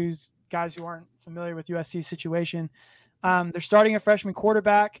those of you guys who aren't familiar with USC's situation, they're starting a freshman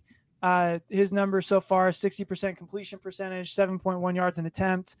quarterback. His numbers so far: 60% completion percentage, 7.1 yards an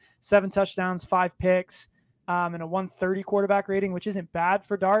attempt, 7 touchdowns, 5 picks, and a 130 quarterback rating, which isn't bad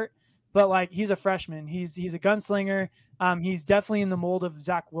for Dart. but like he's a freshman. He's a gunslinger. He's definitely in the mold of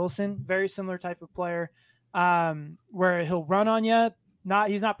Zach Wilson, very similar type of player, where he'll run on you.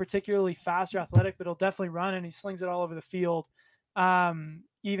 He's not particularly fast or athletic, but he'll definitely run, and he slings it all over the field,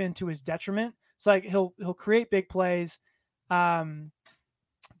 even to his detriment. So like he'll create big plays,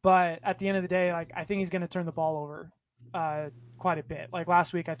 but at the end of the day, like I think he's going to turn the ball over quite a bit. Like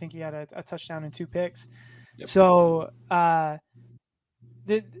last week, I think he had a touchdown and 2 picks. Yep. So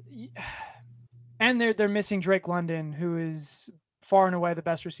and they're missing Drake London, who is far and away the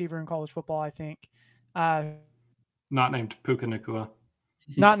best receiver in college football, I think. Not named Puka Nacua.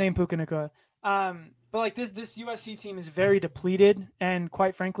 Not named Puka Nacua. But like this USC team is very depleted, and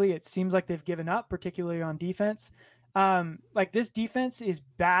quite frankly, it seems like they've given up, particularly on defense. Like this defense is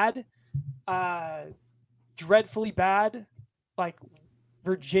bad, dreadfully bad. Like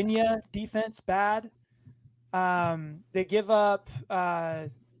Virginia defense bad. They give up. I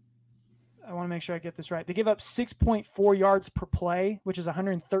want to make sure I get this right. They give up 6.4 yards per play, which is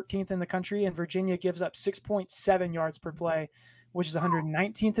 113th in the country, and Virginia gives up 6.7 yards per play, which is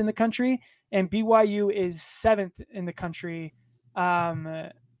 119th in the country. And BYU is 7th in the country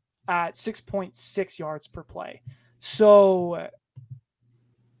at 6.6 yards per play. So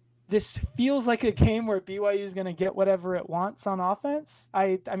this feels like a game where BYU is going to get whatever it wants on offense.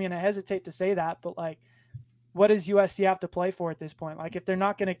 I mean, I hesitate to say that, but like, what does USC have to play for at this point? Like, if they're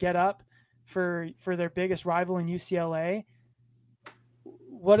not going to get up for their biggest rival in UCLA,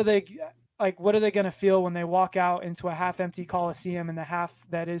 what are they going to feel when they walk out into a half-empty Coliseum and the half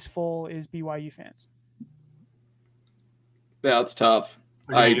that is full is BYU fans? Yeah, it's tough.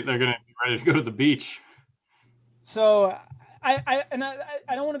 They're going to be ready to go to the beach. So I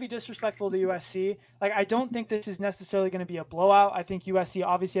don't want to be disrespectful to USC. Like, I don't think this is necessarily going to be a blowout. I think USC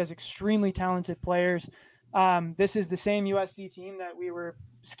obviously has extremely talented players. This is the same USC team that we were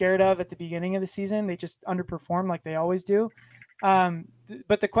scared of at the beginning of the season. They just underperformed like they always do.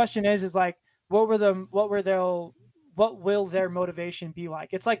 But the question is like, what will their motivation be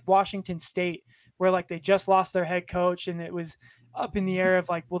like? It's like Washington State, where like they just lost their head coach and it was up in the air of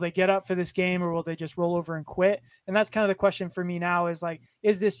like, will they get up for this game or will they just roll over and quit? And that's kind of the question for me now is like,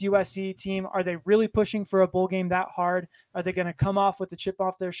 is this USC team, are they really pushing for a bowl game that hard? Are they going to come off with the chip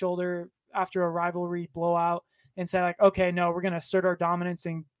off their shoulder after a rivalry blowout and say like, okay, no, we're going to assert our dominance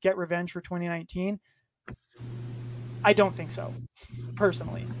and get revenge for 2019? I don't think so,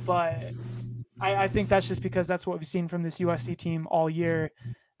 personally, but I think that's just because that's what we've seen from this USC team all year,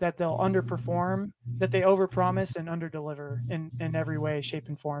 that they'll underperform, that they overpromise and underdeliver in every way, shape,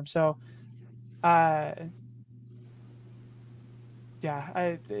 and form. So,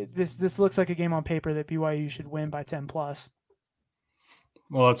 this looks like a game on paper that BYU should win by 10+.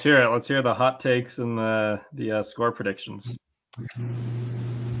 Well, let's hear it. Let's hear the hot takes and the score predictions.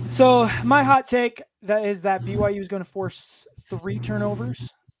 So my hot take is that BYU is going to force 3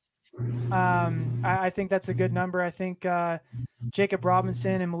 turnovers. I think that's a good number. I think Jacob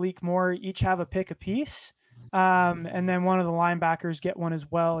Robinson and Malik Moore each have a pick apiece, and then one of the linebackers get one as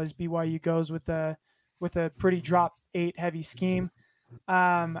well, as BYU goes with a pretty drop 8 heavy scheme.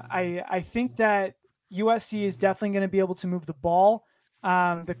 I think that USC is definitely going to be able to move the ball.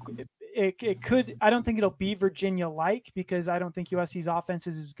 It could. I don't think it'll be Virginia-like, because I don't think USC's offense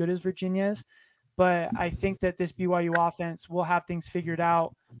is as good as Virginia's. But I think that this BYU offense will have things figured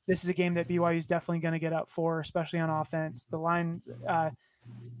out. This is a game that BYU is definitely going to get up for, especially on offense. The line,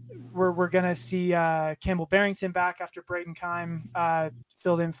 we're going to see Campbell Barrington back after Braden Keim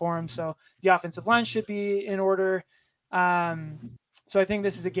filled in for him. So the offensive line should be in order. So I think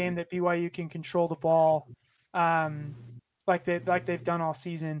this is a game that BYU can control the ball like they've done all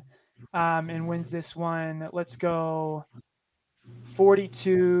season, and wins this one. Let's go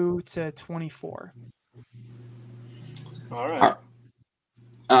 42-24. All right.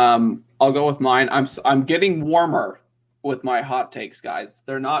 I'll go with mine. I'm getting warmer with my hot takes, guys.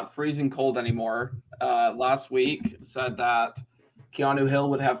 They're not freezing cold anymore. Last week said that Keanu Hill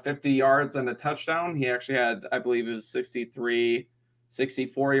would have 50 yards and a touchdown. He actually had, I believe it was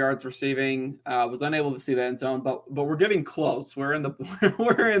 64 yards receiving. Was unable to see the end zone, but we're getting close. We're in the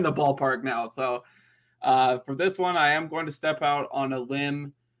ballpark now. So for this one, I am going to step out on a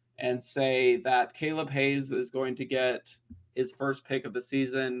limb and say that Caleb Hayes is going to get his first pick of the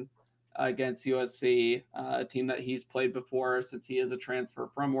season against USC, a team that he's played before since he is a transfer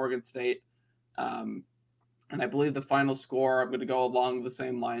from Oregon State. And I believe the final score, I'm going to go along the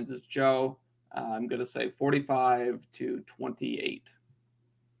same lines as Joe. I'm going to say 45-28.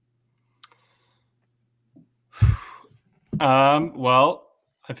 Well,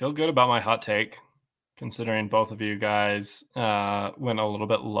 I feel good about my hot take considering both of you guys went a little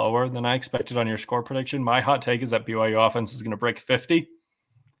bit lower than I expected on your score prediction. My hot take is that BYU offense is going to break 50.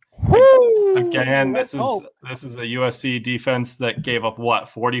 Again, this is a USC defense that gave up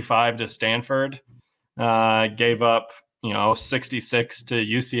 45 to Stanford, gave up 66 to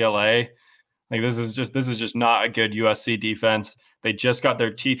UCLA. Like this is just not a good USC defense. They just got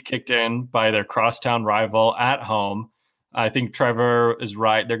their teeth kicked in by their crosstown rival at home. I think Trevor is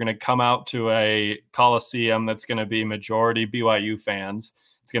right. They're going to come out to a Coliseum that's going to be majority BYU fans.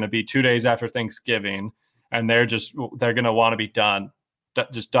 It's going to be 2 days after Thanksgiving, and they're going to want to be done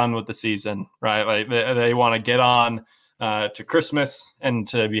with the season, right? Like they want to get on to Christmas and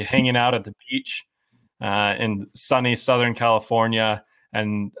to be hanging out at the beach in sunny Southern California.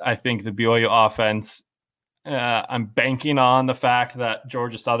 And I think the BYU offense, I'm banking on the fact that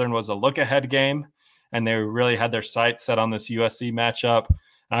Georgia Southern was a look-ahead game, and they really had their sights set on this USC matchup.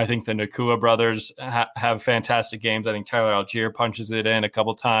 And I think the Nakua brothers have fantastic games. I think Tyler Algier punches it in a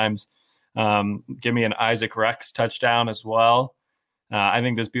couple times. Give me an Isaac Rex touchdown as well. I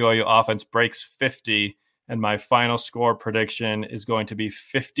think this BYU offense breaks 50, and my final score prediction is going to be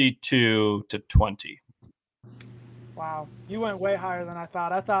 52-20. Wow, you went way higher than I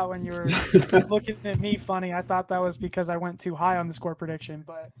thought. I thought when you were looking at me funny, I thought that was because I went too high on the score prediction.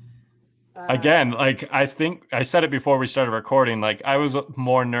 But again, like I think I said it before we started recording, like I was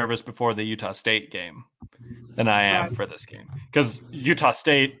more nervous before the Utah State game than I am for this game, because Utah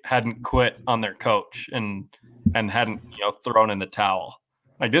State hadn't quit on their coach and hadn't thrown in the towel.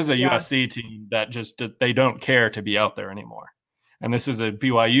 Like this is a USC team that just they don't care to be out there anymore. And this is a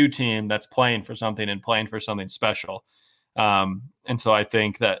BYU team that's playing for something and playing for something special. And so I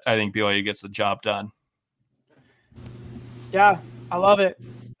think BYU gets the job done. Yeah, I love it.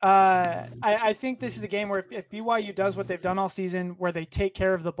 I think this is a game where if BYU does what they've done all season, where they take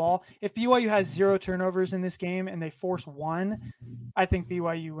care of the ball, if BYU has 0 turnovers in this game and they force 1, I think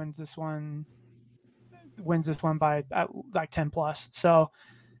BYU wins this one by like 10 plus. So,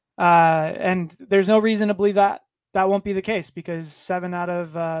 and there's no reason to believe that won't be the case, because 7 out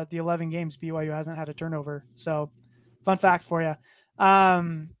of the 11 games BYU hasn't had a turnover. So fun fact for you.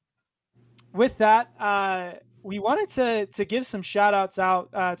 With that, we wanted to give some shout outs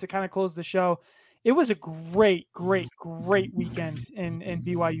out to kind of close the show. It was a great weekend in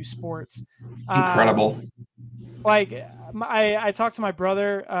BYU sports. Incredible. I talked to my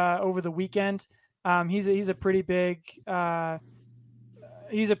brother over the weekend. He's a pretty big BYU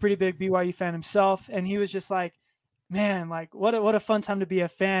fan himself, and he was just like, man, like what a fun time to be a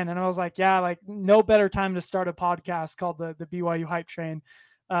fan. And I was like, yeah, like no better time to start a podcast called the BYU Hype Train,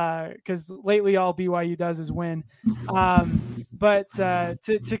 because lately all BYU does is win. But to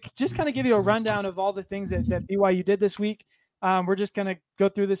just kind of give you a rundown of all the things that BYU did this week, we're just going to go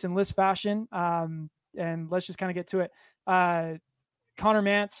through this in list fashion, and let's just kind of get to it. Connor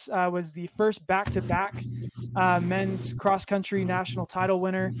Mance was the first back-to-back men's cross-country national title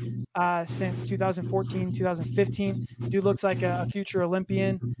winner since 2014-2015. Dude looks like a future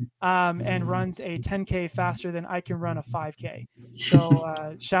Olympian, and runs a 10K faster than I can run a 5K.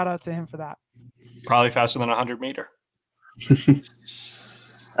 So shout out to him for that. Probably faster than a 100-meter.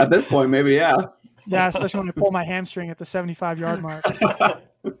 At this point, maybe, yeah. Yeah, especially when I pull my hamstring at the 75-yard mark.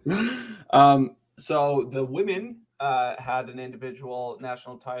 So the women had an individual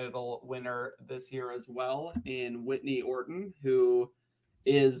national title winner this year as well in Whitney Orton, who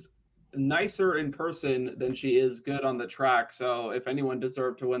is nicer in person than she is good on the track. So if anyone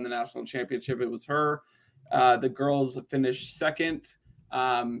deserved to win the national championship, it was her. The girls finished second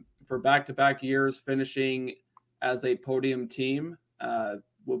for back-to-back years, finishing as a podium team.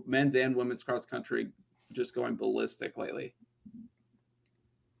 Men's and women's cross country just going ballistic lately.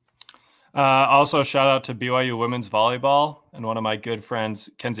 Also, shout out to BYU women's volleyball and one of my good friends,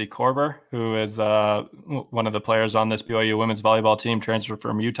 Kenzie Korber, who is one of the players on this BYU women's volleyball team, transferred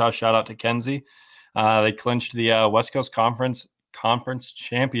from Utah. Shout out to Kenzie. They clinched the West Coast Conference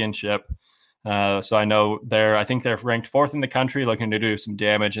championship. So I know I think they're ranked 4th in the country, looking to do some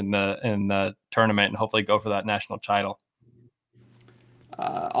damage in the tournament and hopefully go for that national title.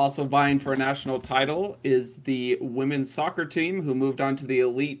 Also vying for a national title is the women's soccer team, who moved on to the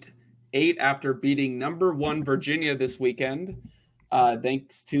Elite 8 after beating number 1 Virginia this weekend,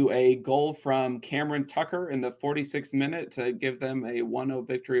 thanks to a goal from Cameron Tucker in the 46th minute to give them a 1-0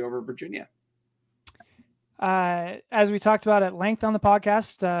 victory over Virginia. As we talked about at length on the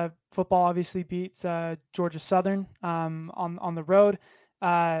podcast, football obviously beats Georgia Southern on the road.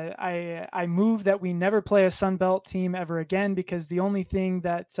 I move that we never play a Sun Belt team ever again, because the only thing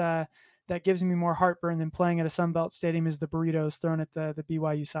that that gives me more heartburn than playing at a Sunbelt stadium is the burritos thrown at the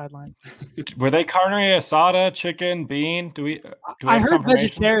BYU sideline. Were they carne asada, chicken, bean? Do we I have heard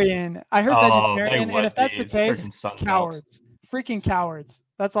vegetarian. They and if that's the be. case, Cowards. Freaking cowards.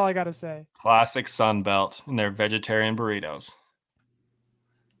 That's all I got to say. Classic Sunbelt and their vegetarian burritos.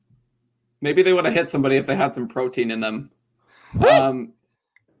 Maybe they would have hit somebody if they had some protein in them.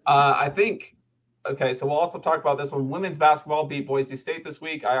 I think, okay, so we'll also talk about this one. Women's basketball beat Boise State this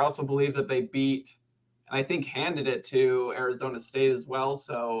week. I also believe that they beat, and I think handed it to Arizona State as well.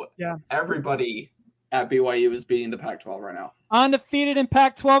 So yeah, everybody at BYU is beating the Pac-12 right now. Undefeated in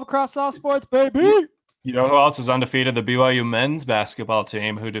Pac-12 across all sports, baby. You know who else is undefeated? The BYU men's basketball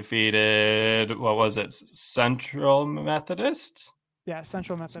team, who defeated, what was it, Central Methodist? Yeah,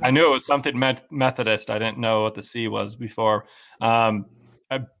 Central Methodist. I knew it was something Methodist. I didn't know what the C was before. I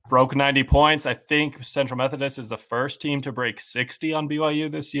broke 90 points. I think Central Methodist is the first team to break 60 on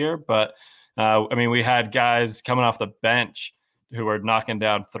BYU this year. But, we had guys coming off the bench who were knocking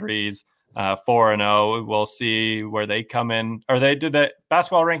down threes, 4-0. We'll see where they come in. Did the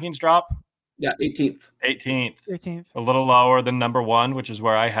basketball rankings drop? Yeah, 18th. A little lower than number one, which is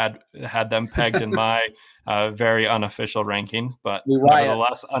where I had them pegged in my very unofficial ranking, but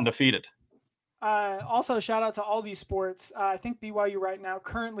nevertheless undefeated. Also, shout out to all these sports. I think BYU right now,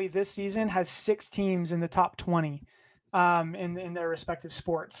 currently this season, has 6 teams in the top 20 in their respective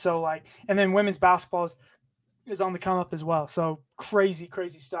sports. So and then women's basketball is on the come up as well. So crazy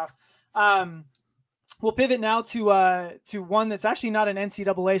stuff. We'll pivot now to one that's actually not an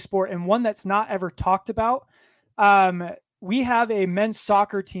NCAA sport and one that's not ever talked about. We have a men's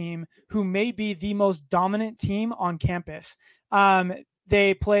soccer team who may be the most dominant team on campus.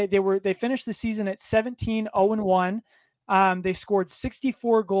 They finished the season at 17-0-1. They scored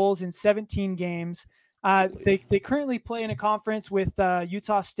 64 goals in 17 games. They currently play in a conference with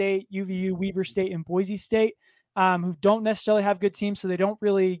Utah State, UVU, Weber State, and Boise State, who don't necessarily have good teams, so they don't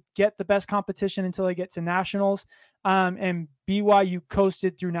really get the best competition until they get to nationals. And BYU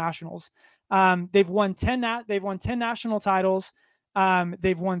coasted through nationals. They've won 10 national titles.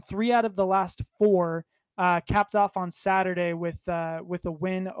 They've won 3 out of the last 4, capped off on Saturday with a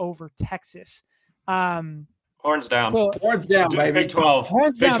win over Texas. Horns down. Horns down, baby. Big 12.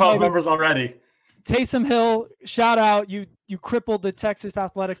 Big 12 members already. Taysom Hill, shout out. You crippled the Texas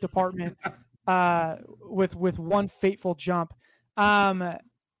athletic department with one fateful jump. But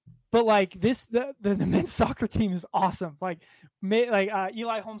the men's soccer team is awesome.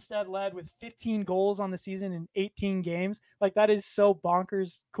 Eli Homestead led with 15 goals on the season in 18 games. That is so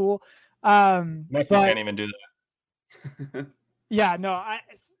bonkers cool. Messi can't even do that. Yeah, no.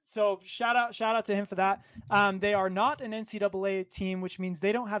 So shout out to him for that. They are not an NCAA team, which means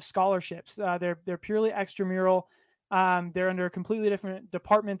they don't have scholarships. They're purely extramural. They're under a completely different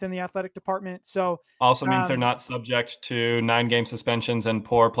department than the athletic department. So also means they're not subject to 9-game suspensions and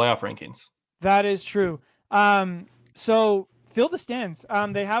poor playoff rankings. That is true. So fill the stands.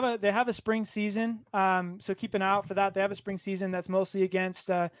 They have a spring season. So keep an eye out for that. They have a spring season that's mostly against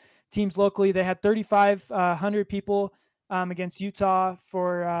teams locally. They had 3,500 people against Utah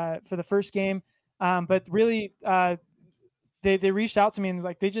for the first game. But really, they reached out to me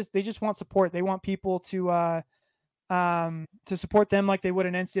and they just want support. They want people to support them like they would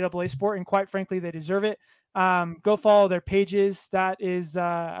an NCAA sport, and quite frankly, they deserve it. Go follow their pages. That is,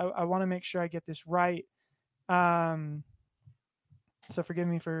 I want to make sure I get this right. So forgive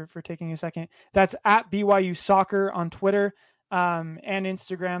me for taking a second. That's at BYU Soccer on Twitter and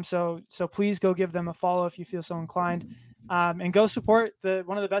Instagram. So please go give them a follow if you feel so inclined, and go support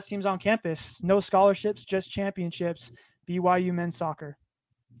one of the best teams on campus. No scholarships, just championships. BYU men's soccer.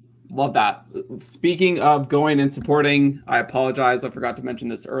 Love that. Speaking of going and supporting, I apologize. I forgot to mention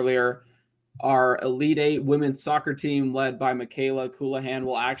this earlier. Our Elite 8 women's soccer team led by Michaela Coulihan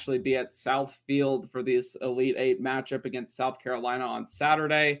will actually be at South Field for this Elite 8 matchup against South Carolina on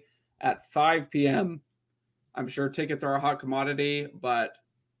Saturday at 5 p.m. I'm sure tickets are a hot commodity, but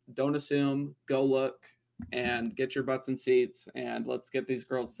don't assume. Go look and get your butts in seats, and let's get these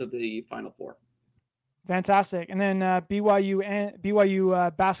girls to the Final Four. Fantastic. And then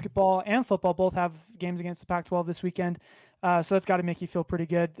BYU basketball and football both have games against the Pac-12 this weekend. So that's got to make you feel pretty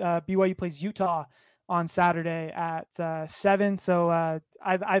good. BYU plays Utah on Saturday at 7. So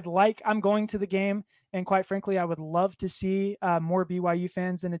I'm going to the game, and quite frankly, I would love to see more BYU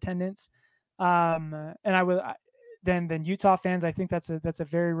fans in attendance. And I would than Utah fans. I think that's a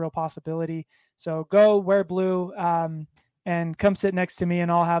very real possibility. So go wear blue. And come sit next to me,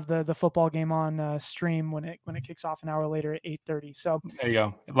 and I'll have the football game on stream when it kicks off an hour later at 8:30. So there you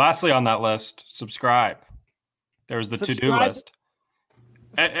go. Lastly on that list, subscribe. There's the to-do list.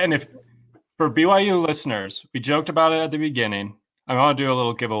 And For BYU listeners, we joked about it at the beginning. I want to do a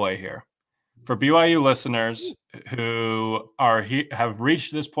little giveaway here. For BYU listeners who have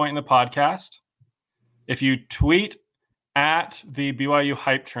reached this point in the podcast, if you tweet at the BYU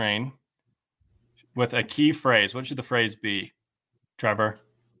Hype Train with a key phrase, what should the phrase be, Trevor?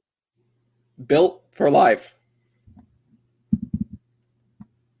 Built for life.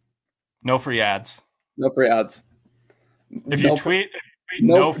 No free ads. No free ads. If you tweet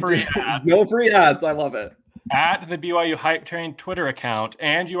no free ads. No free ads. I love it. At the BYU Hype Train Twitter account,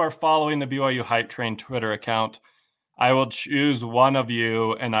 and you are following the BYU Hype Train Twitter account, I will choose one of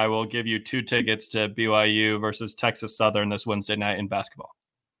you, and I will give you 2 tickets to BYU versus Texas Southern this Wednesday night in basketball.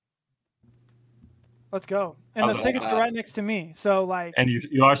 Let's go. And the tickets are right next to me. So and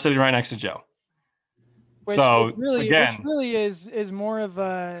you are sitting right next to Joe. Which really is more of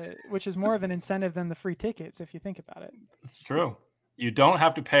an incentive than the free tickets, if you think about it. It's true. You don't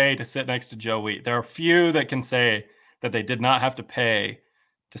have to pay to sit next to Joe Wheat. There are few that can say that they did not have to pay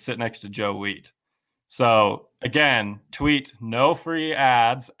to sit next to Joe Wheat. So again, tweet no free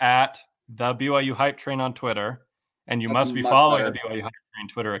ads at the BYU Hype Train on Twitter, and you must be following the BYU Hype Train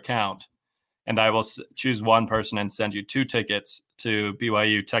Twitter account. And I will choose one person and send you 2 tickets to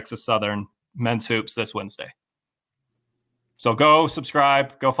BYU Texas Southern men's hoops this Wednesday. So go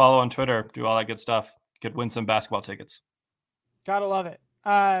subscribe, go follow on Twitter, do all that good stuff. You could win some basketball tickets. Gotta love it.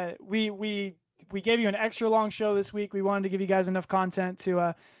 We gave you an extra long show this week. We wanted to give you guys enough content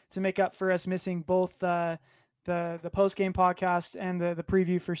to make up for us missing both the post game podcast and the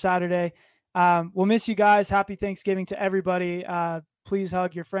preview for Saturday. We'll miss you guys. Happy Thanksgiving to everybody. Please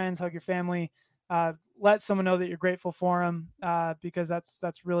hug your friends, hug your family. Let someone know that you're grateful for them, because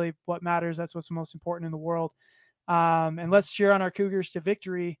that's really what matters. That's what's most important in the world. And let's cheer on our Cougars to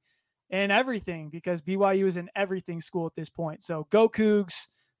victory in everything, because BYU is an everything school at this point. So go Cougs.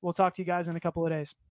 We'll talk to you guys in a couple of days.